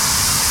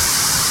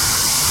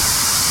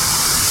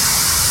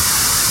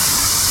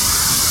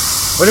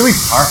 Where do we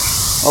park?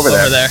 Over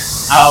there.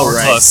 Oh, We're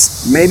right.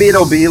 close. Maybe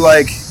it'll be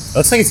like,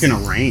 Looks like it's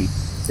gonna rain.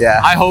 yeah.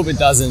 I hope it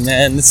doesn't,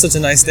 man. It's such a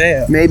nice day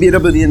out. Maybe it'll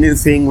be a new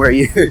thing where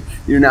you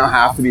now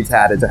have to be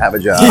tatted to have a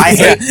job. I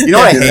hate. You know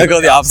what I I hate?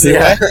 go the opposite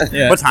Yeah. way.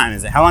 Yeah. What time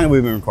is it? How long have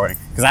we been recording?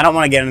 Because I don't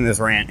want to get into this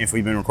rant if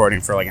we've been recording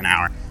for like an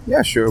hour.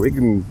 Yeah, sure. We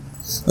can.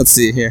 Let's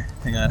see here.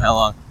 Hang on. How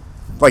long?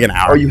 Like an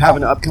hour. Or you have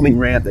an upcoming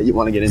rant that you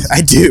want to get into.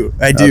 I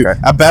do. Okay.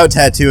 About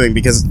tattooing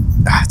because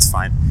it's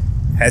fine.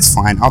 It's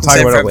fine. I'll talk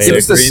Say about for it later. Give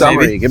us the Maybe.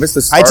 summary. Give us the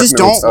I spark just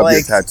notes don't of your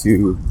like-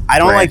 tattoo. I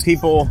don't rant. like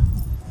people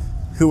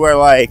who are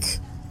like.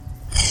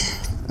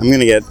 I'm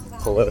gonna get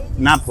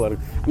not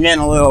political. I'm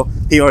getting a little.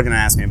 People are gonna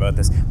ask me about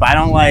this, but I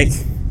don't like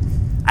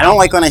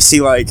when I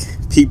see like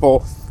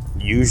people,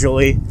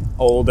 usually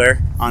older,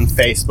 on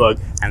Facebook,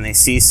 and they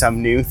see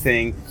some new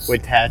thing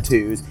with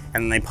tattoos,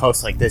 and they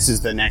post like, "This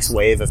is the next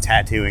wave of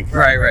tattooing."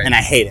 Right. And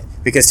I hate it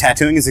because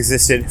tattooing has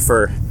existed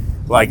for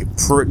like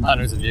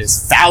Hundreds of years.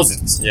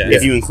 thousands. Yeah.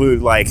 If you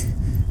include like,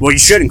 well, you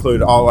should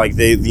include all like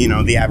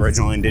the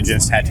Aboriginal,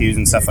 Indigenous tattoos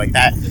and stuff like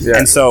that. Yeah.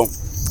 And so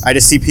I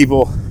just see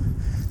people.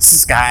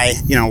 This guy,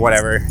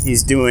 whatever,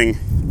 he's doing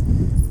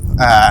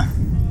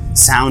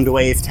sound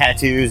wave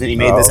tattoos, and he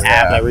made this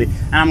app yeah.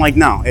 and I'm like,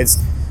 no, it's.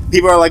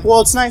 People are like,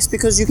 well, it's nice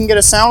because you can get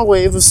a sound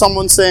wave of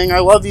someone saying "I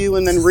love you"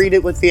 and then read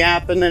it with the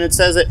app, and then it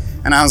says it.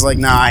 And I was like,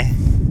 nah,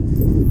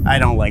 I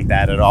don't like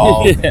that at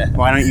all. Yeah.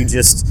 Why don't you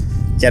just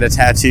get a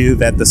tattoo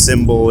that the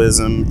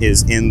symbolism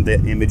is in the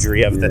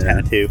imagery of the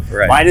tattoo?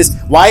 Right.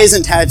 Why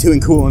isn't tattooing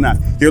cool enough?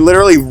 You're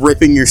literally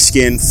ripping your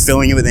skin,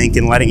 filling it with ink,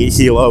 and letting it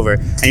heal over,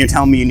 and you're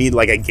telling me you need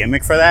like a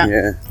gimmick for that?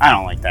 Yeah. I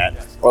don't like that.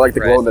 Or like the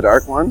Right. glow in the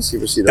dark ones. You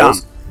ever see Dumb.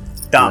 those?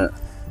 Dumb.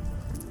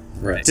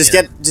 Right. Just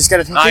yeah. get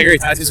a tattoo. I agree.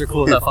 Tattoos are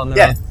cool enough on their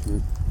Yeah.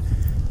 own.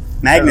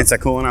 Magnets are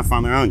cool enough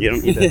on their own. You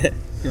don't need to.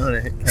 You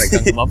want to kind of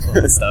gun them up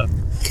and stuff.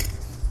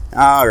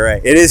 All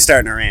right. It is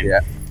starting to rain. Yeah.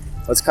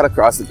 Let's cut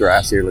across the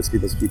grass here. Let's get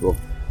those people.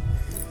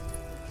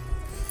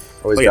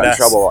 I always Look got at in us.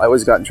 trouble. I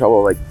always got in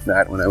trouble like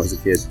that when I was a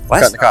kid.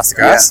 Cutting across the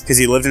grass. Because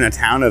you lived in a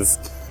town of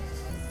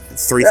Yeah,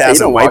 3,000 you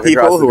don't white walk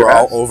across people the who are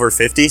all grass. over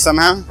 50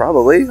 somehow.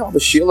 Probably all the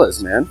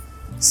Sheilas, man.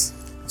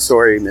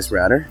 Sorry, Miss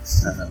Ratter.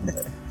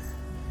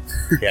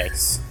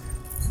 Yikes.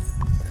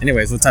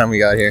 Anyways, what time we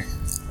got here?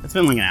 It's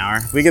been like an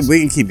hour. We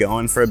can keep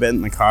going for a bit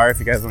in the car if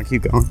you guys want to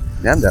keep going.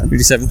 Yeah, I'm done.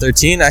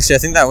 37:13. Actually, I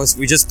think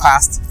we just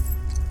passed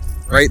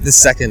right this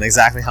second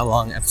exactly how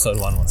long episode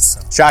 1 was. So.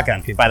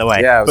 Shotgun, by the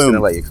way. Yeah, I was Boom.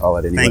 gonna let you call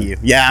it anyway. Thank you.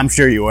 Yeah, I'm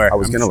sure you were. I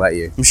was gonna let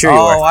you. I'm sure you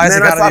Oh, were. why is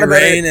Man, it I gotta thought be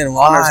about it raining? on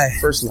Why? our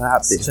first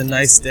lap, dude. It's a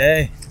nice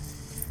day.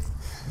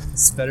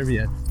 This better be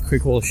a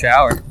quick little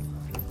shower.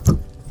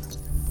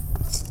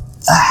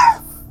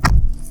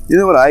 You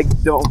know what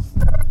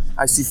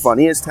I see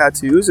funny as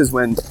tattoos is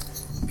when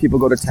people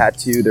go to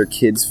tattoo their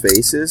kids'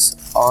 faces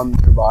on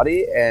their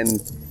body and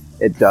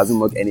it doesn't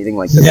look anything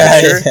like the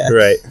picture.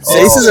 Right.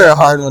 Faces are a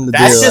hard one to do.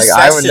 That's just-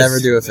 I that's would just- never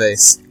do a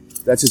face.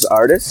 That's just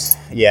artists.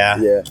 Yeah.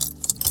 Yeah.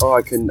 Oh,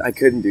 I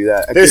couldn't do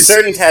that. There's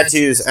certain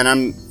tattoos, and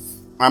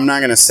I'm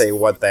not gonna say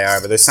what they are,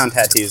 but there's some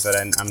tattoos that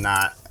I'm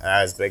not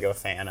as big of a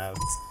fan of.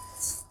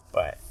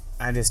 But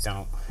I just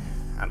don't.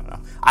 I don't know.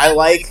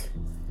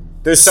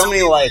 There's so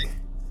many like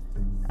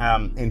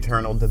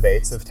internal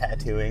debates of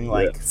tattooing,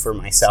 like for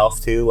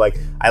myself too. Like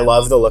I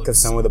love the look of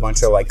someone with a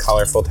bunch of like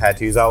colorful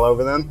tattoos all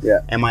over them. Yeah.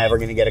 Am I ever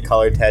gonna get a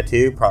colored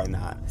tattoo? Probably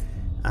not.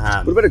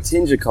 What about a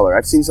tinge of color?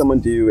 I've seen someone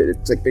do it.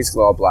 It's like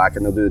basically all black,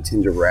 and they'll do a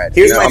tinge of red.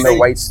 Here's my on thing. the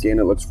white skin,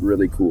 it looks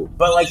really cool.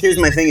 But like, here's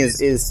my thing: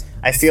 is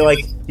I feel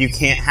like you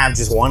can't have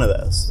just one of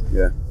those,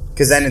 Yeah.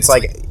 because then it's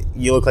like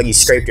you look like you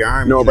scraped your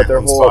arm. No, in but that their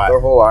one whole spot. their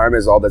whole arm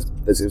is all this.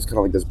 It was kind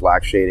of like this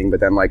black shading, but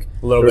then like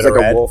A little there was bit like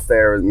of red. a wolf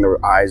there, and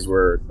their eyes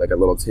were like a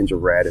little tinge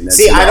of red, and then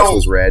See, the I mouth don't-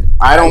 was red.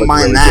 I That don't looked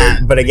mind really that,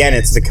 good. but again,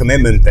 it's the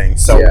commitment thing.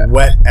 So Yeah.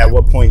 at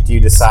what point do you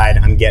decide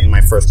I'm getting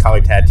my first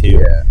color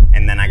tattoo, Yeah.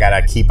 and then I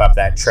gotta keep up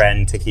that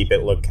trend to keep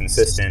it look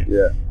consistent,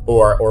 Yeah.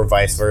 or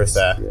vice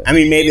versa? Yeah. I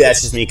mean, maybe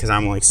that's just me because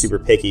I'm like super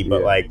picky,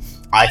 but Yeah. like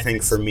I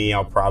think for me,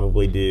 I'll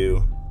probably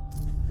do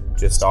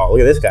just all. Look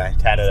at this guy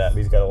tatted up.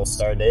 He's got a little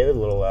Star David,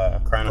 little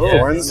crown of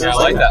thorns. Yeah, I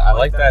like that. I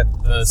like that.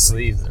 The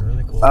sleeves are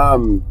really cool.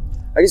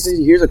 I guess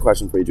here's a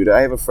question for you, Judah. I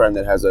have a friend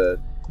that has a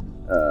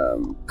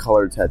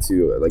colored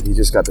tattoo. Like he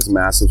just got this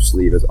massive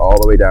sleeve. It's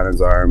all the way down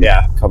his arm,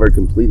 Yeah. covered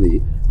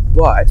completely.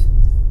 But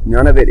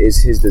none of it is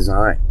his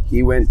design.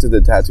 He went to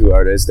the tattoo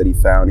artist that he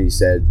found. He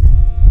said,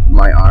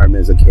 "My arm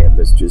is a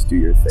canvas. Just do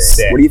your thing."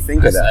 Sick. What do you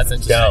think of that? That's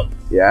interesting. Dope.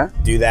 Yeah,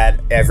 Do that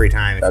every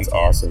time if that's you can.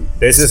 awesome.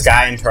 There's this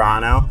guy in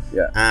Toronto.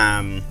 Yeah.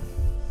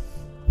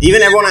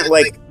 even everyone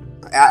like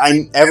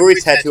every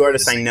tattoo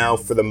artist I know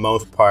for the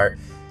most part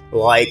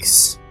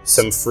likes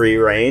some free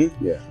reign.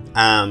 Yeah.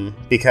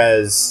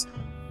 Because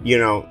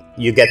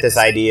you get this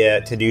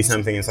idea to do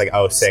something. It's like,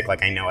 oh, sick!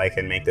 Like I know I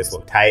can make this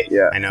look tight.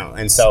 Yeah. I know.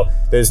 And so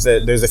there's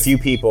a few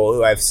people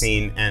who I've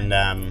seen,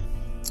 and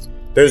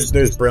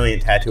there's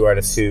brilliant tattoo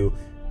artists who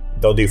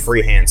they'll do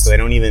freehand, so they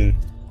don't even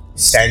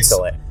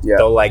stencil it. Yeah.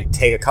 They'll like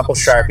take a couple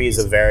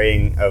Sharpies of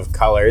varying of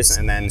colors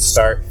and then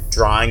start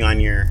drawing on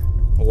your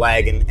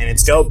leg, and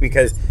it's dope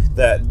because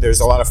there's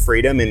a lot of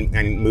freedom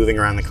in moving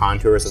around the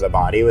contours of the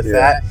body with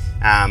that.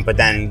 But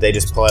then they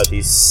just pull out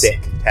these sick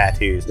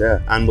tattoos.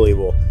 Yeah.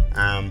 Unbelievable.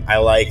 I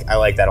like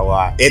that a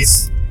lot.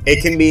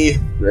 It can be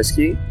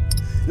Risky?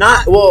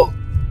 not, well,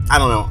 I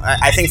don't know.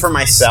 I think for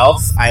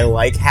myself, I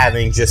like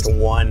having just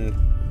one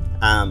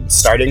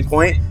starting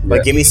point. Like,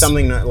 Yeah. give me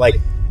something that, like,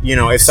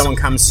 if someone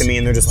comes to me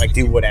and they're just like,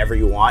 do whatever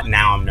you want,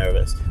 now I'm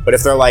nervous. But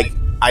if they're like,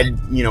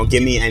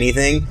 give me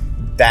anything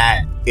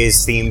that is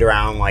themed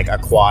around like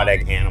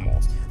aquatic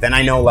animals, then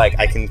I know like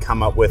I can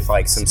come up with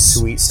like some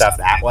sweet stuff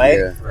that way.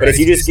 Yeah. But if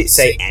you just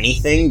say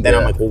anything, then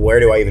I'm Yeah. like, well, where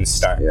do I even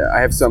start? Yeah,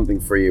 I have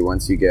something for you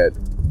once you get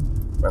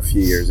a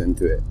few years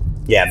into it.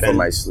 Yeah, For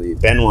my sleeve.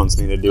 Ben wants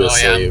me to do a Oh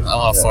yeah, sleeve. I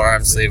want a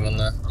forearm sleeve on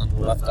the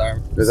left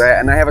arm. Because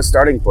I have a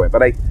starting point,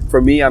 but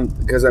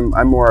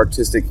I'm more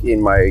artistic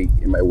in my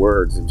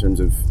words in terms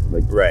of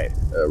like Right.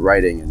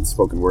 writing and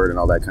spoken word and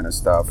all that kind of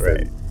stuff.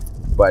 Right.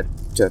 But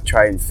to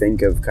try and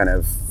think of kind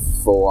of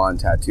full on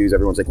tattoos,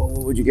 everyone's like, well,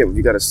 what would you get if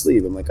you got a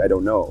sleeve? I'm like, I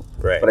don't know.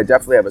 Right. But I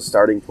definitely have a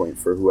starting point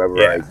for whoever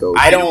I go to.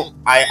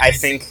 I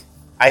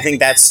think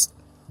that's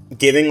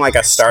giving like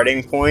a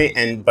starting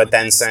point, but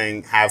then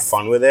saying have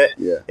fun with it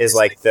is Yeah.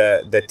 like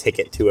the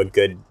ticket to a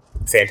good,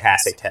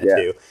 fantastic tattoo.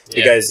 Yeah.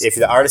 Because if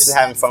the artist is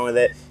having fun with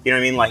it, you know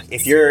what I mean. Like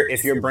if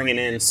you're bringing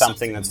in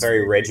something that's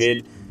very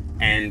rigid,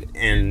 and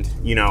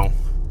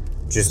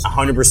just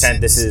 100%,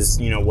 this is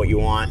what you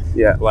want.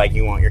 Yeah. Like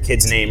you want your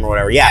kid's name or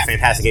whatever. Yeah,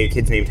 fantastic. Get your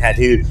kid's name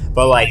tattooed.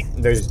 But like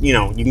there's you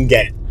can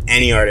get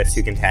any artist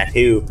who can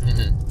tattoo,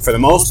 for the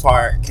most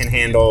part, can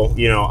handle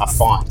a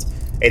font.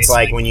 It's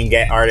like when you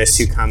get artists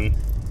who come,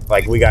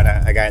 like we got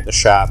a guy at the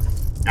shop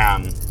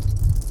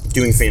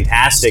doing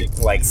fantastic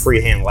like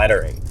freehand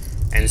lettering,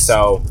 and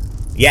so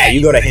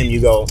you go to him,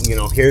 you go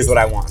here's what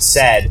I want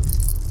said,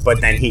 but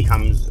then he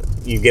comes,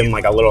 you give him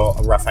like a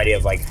rough idea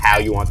of like how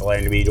you want the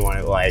lettering to be. Do you want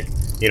it like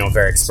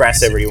very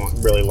expressive, or you want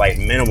really light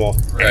and minimal,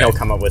 Right. and he'll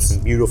come up with some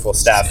beautiful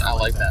stuff. I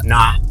like that.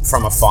 Not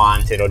from a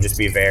font, it'll just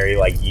be very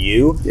like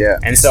you. Yeah.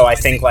 And so I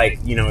think like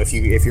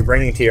if you're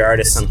bringing to your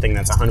artist something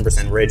that's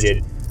 100%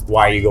 rigid,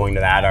 why are you going to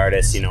that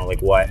artist?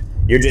 Like what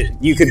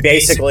you could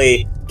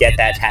basically get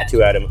that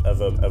tattoo out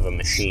of a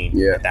machine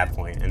at that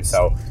point. And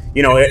so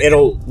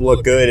it'll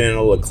look good and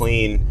it'll look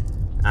clean,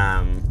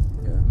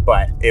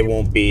 but it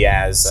won't be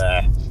as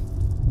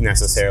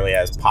necessarily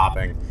as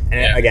popping.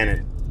 And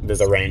again, there's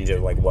a range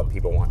of like what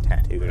people want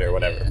tattooed or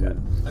whatever. Yeah.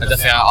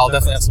 But I'll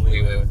definitely have some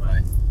leeway with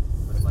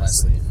my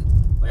sleeve.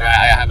 Like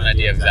I have an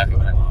idea of exactly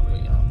what I want,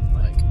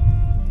 but like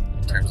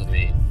in terms of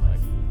the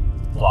like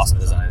blossom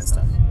design and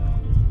stuff,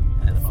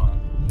 and the font.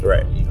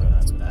 Right. You go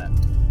nuts with that.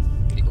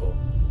 Pretty cool.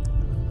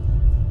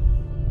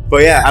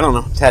 But yeah, I don't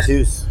know.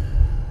 Tattoos.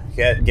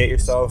 Get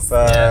yourself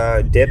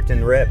dipped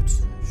and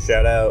ripped.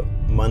 Shout out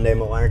Monday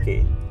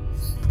Malarkey.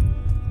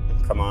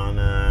 Come on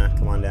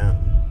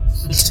down.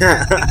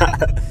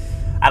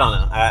 I don't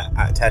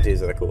know.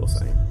 Tattoos are the coolest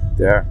thing.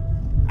 Yeah.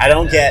 I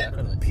don't get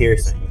definitely.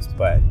 piercings,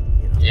 but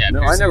Yeah. No,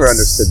 I piercings. never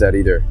understood that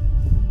either.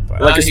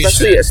 but Like you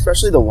should.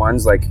 especially the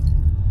ones like,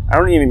 I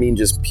don't even mean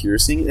just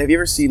piercing. Have you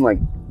ever seen like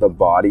the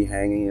body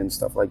hanging and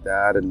stuff like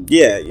that? And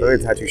yeah, a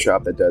tattoo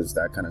shop that does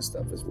that kind of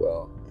stuff as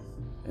well.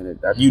 And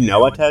that's You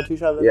know a tattoo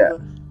shop that Yeah. does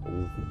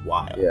that?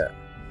 Wild. Yeah.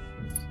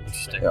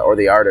 Interesting. Yeah, or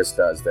the artist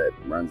does that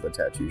runs the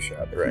tattoo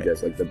shop. Right. He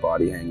does like the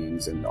body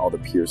hangings and all the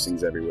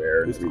piercings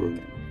everywhere and Who's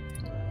everything.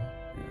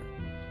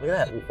 Look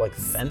at that like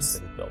fence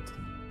they built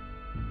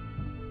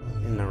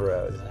in the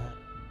road.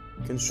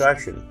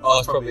 Construction. Oh,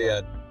 it's probably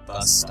a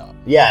bus stop.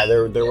 Yeah,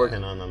 they're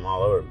working on them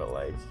all over, but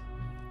like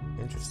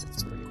interesting.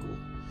 It's pretty cool.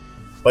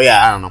 But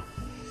yeah, I don't know.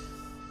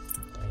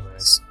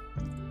 Anyways,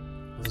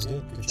 it was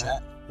good. Good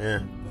chat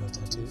Yeah. about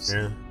tattoos.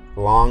 Yeah.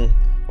 Long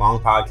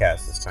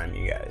podcast this time,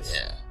 you guys.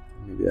 Yeah.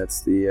 Maybe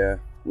that's the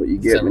what you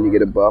get when you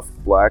get a buff,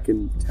 black,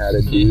 and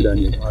tatted dude on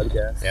your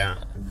podcast. Yeah.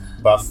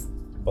 Buff,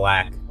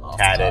 black, Lots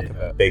to tatted, talk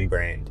about. big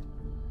brained.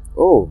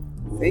 Oh,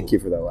 thank you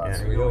for that last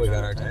There we go. We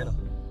got our title.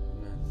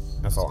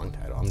 That's a long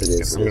title. I'm It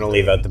is. gonna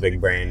leave out the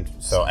big brained.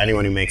 So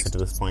anyone who makes it to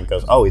this point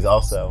goes, oh, he's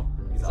also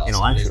He's awesome.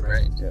 Intellectual. He's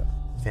great. Yeah.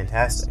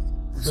 fantastic.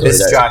 So This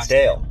is that- Josh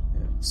Dale.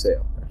 Yeah,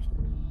 Sale,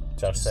 actually.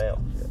 Josh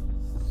Sale.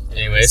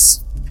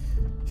 Anyways,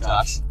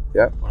 Josh.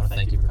 Yeah. I want to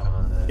thank you for coming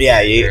on the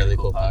Yeah, you- really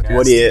cool podcast.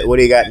 What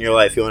do you got in your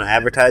life? You want to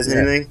advertise Yeah.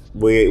 anything?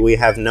 We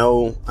have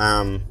no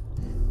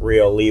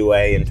real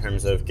leeway in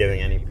terms of giving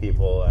any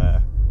people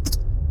a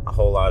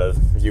whole lot of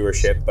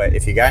viewership, but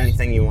if you got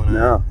anything you want to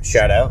No.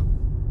 shout out,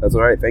 That's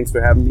all right. Thanks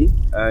for having me.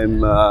 I'm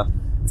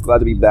glad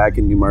to be back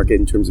in Newmarket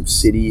in terms of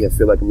city. I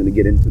feel like I'm going to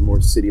get into more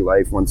city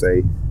life once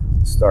I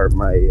start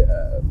my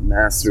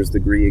master's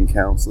degree in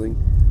counseling.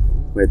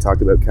 We had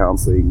talked about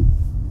counseling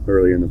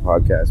earlier in the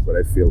podcast, but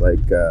I feel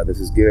like this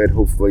is good.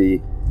 Hopefully,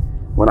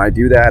 when I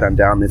do that, I'm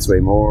down this way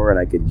more, and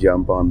I could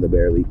jump on the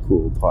Barely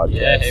Cool podcast.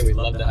 Yeah, hey, we'd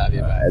love to have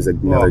you back.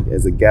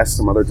 as a guest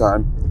some other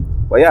time.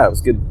 Well, yeah, it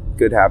was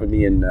good having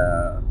me, and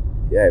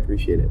yeah, I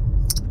appreciate it.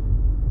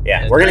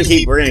 Yeah, we're gonna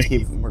keep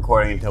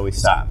recording until we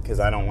stop because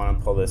I don't want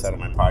to pull this out of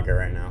my pocket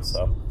right now.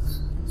 So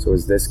So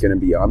is this going to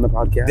be on the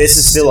podcast? this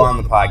is still on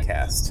the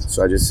podcast.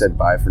 So I just said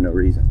bye for no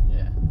reason.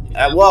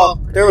 Yeah. Well,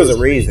 there was a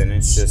reason.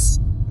 It's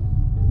just,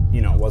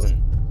 it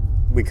wasn't.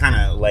 We kind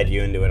of led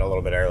you into it a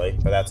little bit early,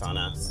 but that's on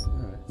us.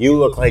 You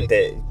look like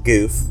the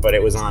goof, but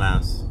it was on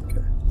us.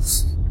 Okay.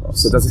 Well,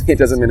 so it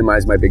doesn't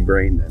minimize my big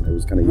brain then. It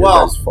was kind of your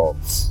Well, guys' fault.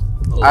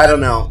 I don't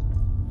know.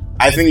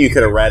 I think you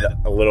could have read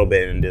a little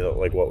bit into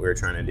what we were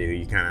trying to do.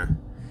 You kind of.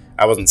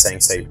 I wasn't saying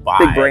say bye.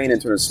 Big brain in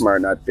terms of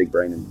smart, not big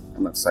brain.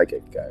 I'm not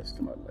psychic, guys.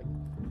 Come on, like,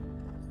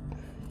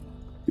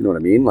 you know what I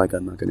mean? Like,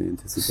 I'm not going to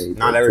anticipate.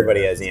 Not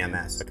everybody has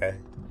EMS, okay?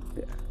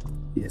 Yeah.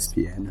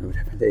 ESPN or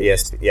whatever they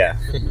is. Yes, yeah.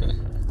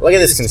 Look at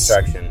this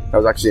construction. That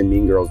was actually a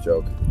Mean Girls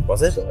joke,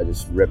 Was it? so I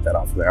just ripped that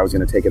off of there. I was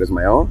going to take it as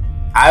my own,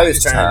 I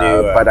was trying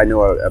to do. but I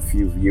know a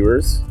few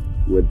viewers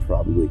would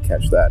probably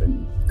catch that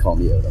and call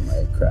me out on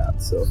my crap.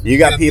 So You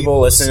got people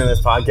listening to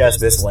this podcast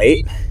this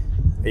late?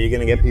 Are you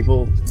going to get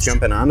people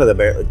jumping onto the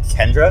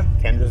Kendra?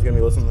 Kendra's going to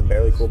be listening to the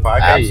Barely Cool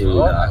podcast? Absolutely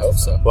not. I hope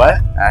so. What?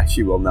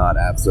 she will not.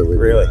 Absolutely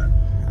Really? not.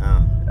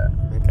 Oh.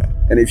 Yeah. Okay.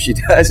 And if she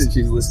does, and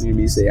she's listening to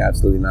me say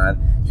absolutely not,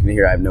 she's gonna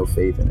hear I have no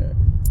faith in her.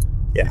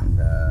 Yeah. And,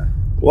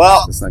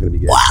 Well, it's not gonna be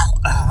good.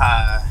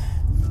 uh,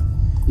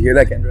 You hear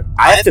that, Kendra?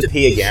 I have to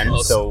pee again,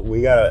 so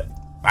we gotta.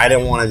 I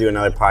didn't want to do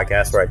another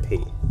podcast where I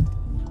pee.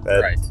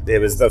 But Right. It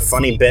was the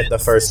funny bit the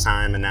first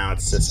time, and now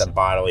it's just a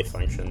bodily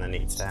function that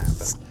needs to happen.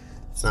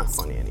 It's not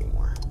funny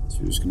anymore. So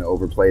you're just gonna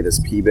overplay this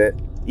pee bit?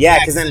 Yeah,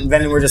 because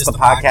then we're just the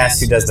podcast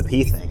who does the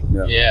pee thing.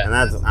 No. Yeah. And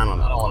that's, I don't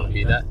know. I don't want to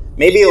be that.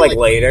 Maybe like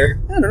later,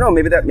 I don't know.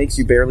 Maybe that makes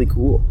you barely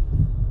cool.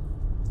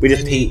 we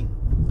just pee.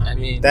 I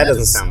mean, That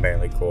doesn't sound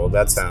barely cool.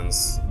 That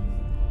sounds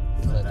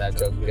Let that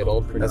joke get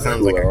old pretty that quick.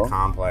 sounds like a Well.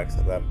 complex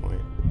at that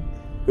point.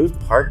 Who's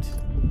parked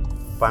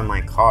by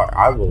my car?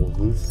 I will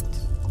lose it.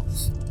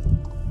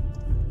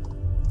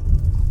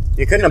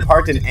 You couldn't have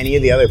parked in any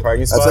of the other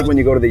parking spots. That's like when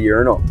you go to the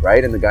urinal,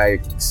 right? And the guy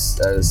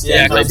stands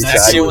Yeah, right comes next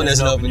beside to you you, when there's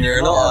an open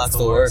urinal. Oh, that's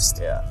the worst.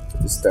 Yeah.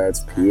 just starts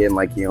peeing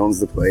like he owns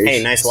the place.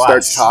 Hey, nice watch.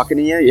 Starts talking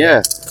to you.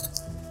 Yeah.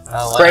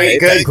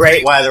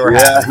 Great weather we're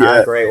Yeah, having. Huh?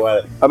 yeah. Great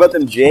weather. How about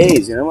them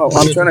Jays? You know what?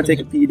 I'm trying to take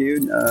a pee,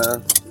 dude. I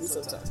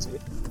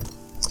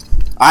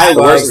I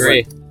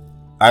agree.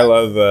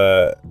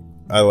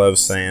 love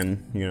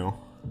saying,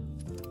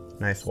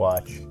 nice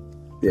watch.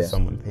 Yeah. To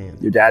someone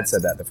peeing. Your dad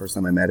said that the first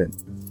time I met him.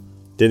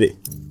 Did he?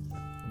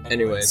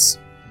 Anyways,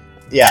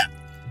 Yeah.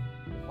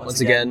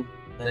 once again,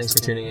 thanks for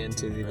tuning in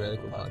to the Barely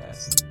Cool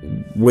podcast.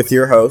 With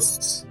your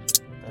hosts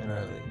And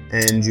Riley,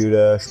 and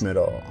Judah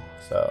Schmidl.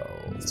 So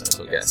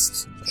special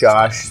guest,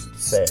 Josh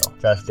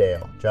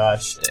Dale.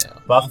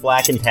 Dale. Buff,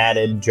 black, and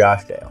tatted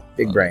Josh Dale.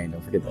 Big brain.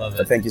 Don't forget that. Love it.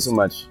 But thank you so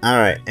much. All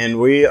right, and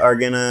we are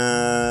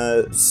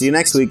gonna see you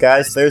next week,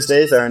 guys.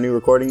 Thursdays are our new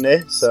recording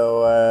day,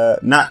 so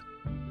not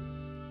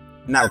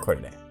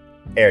recording day,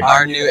 air day.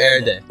 Our new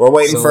air day. We're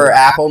waiting So- for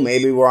Apple.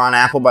 Maybe we're on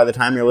Apple by the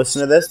time you're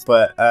listening to this,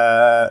 but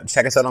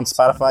check us out on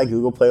Spotify,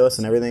 Google Playlists,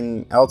 and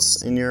everything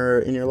else in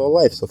your little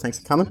life. So thanks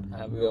for coming.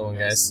 Have a good one,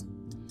 guys.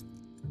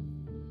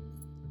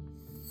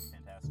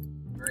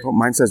 Oh,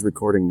 mine says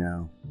recording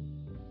now.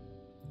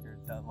 You're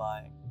done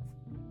lying.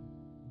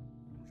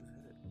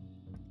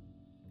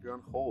 You're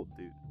on hold,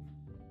 dude.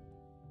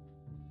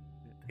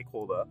 Take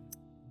hold up.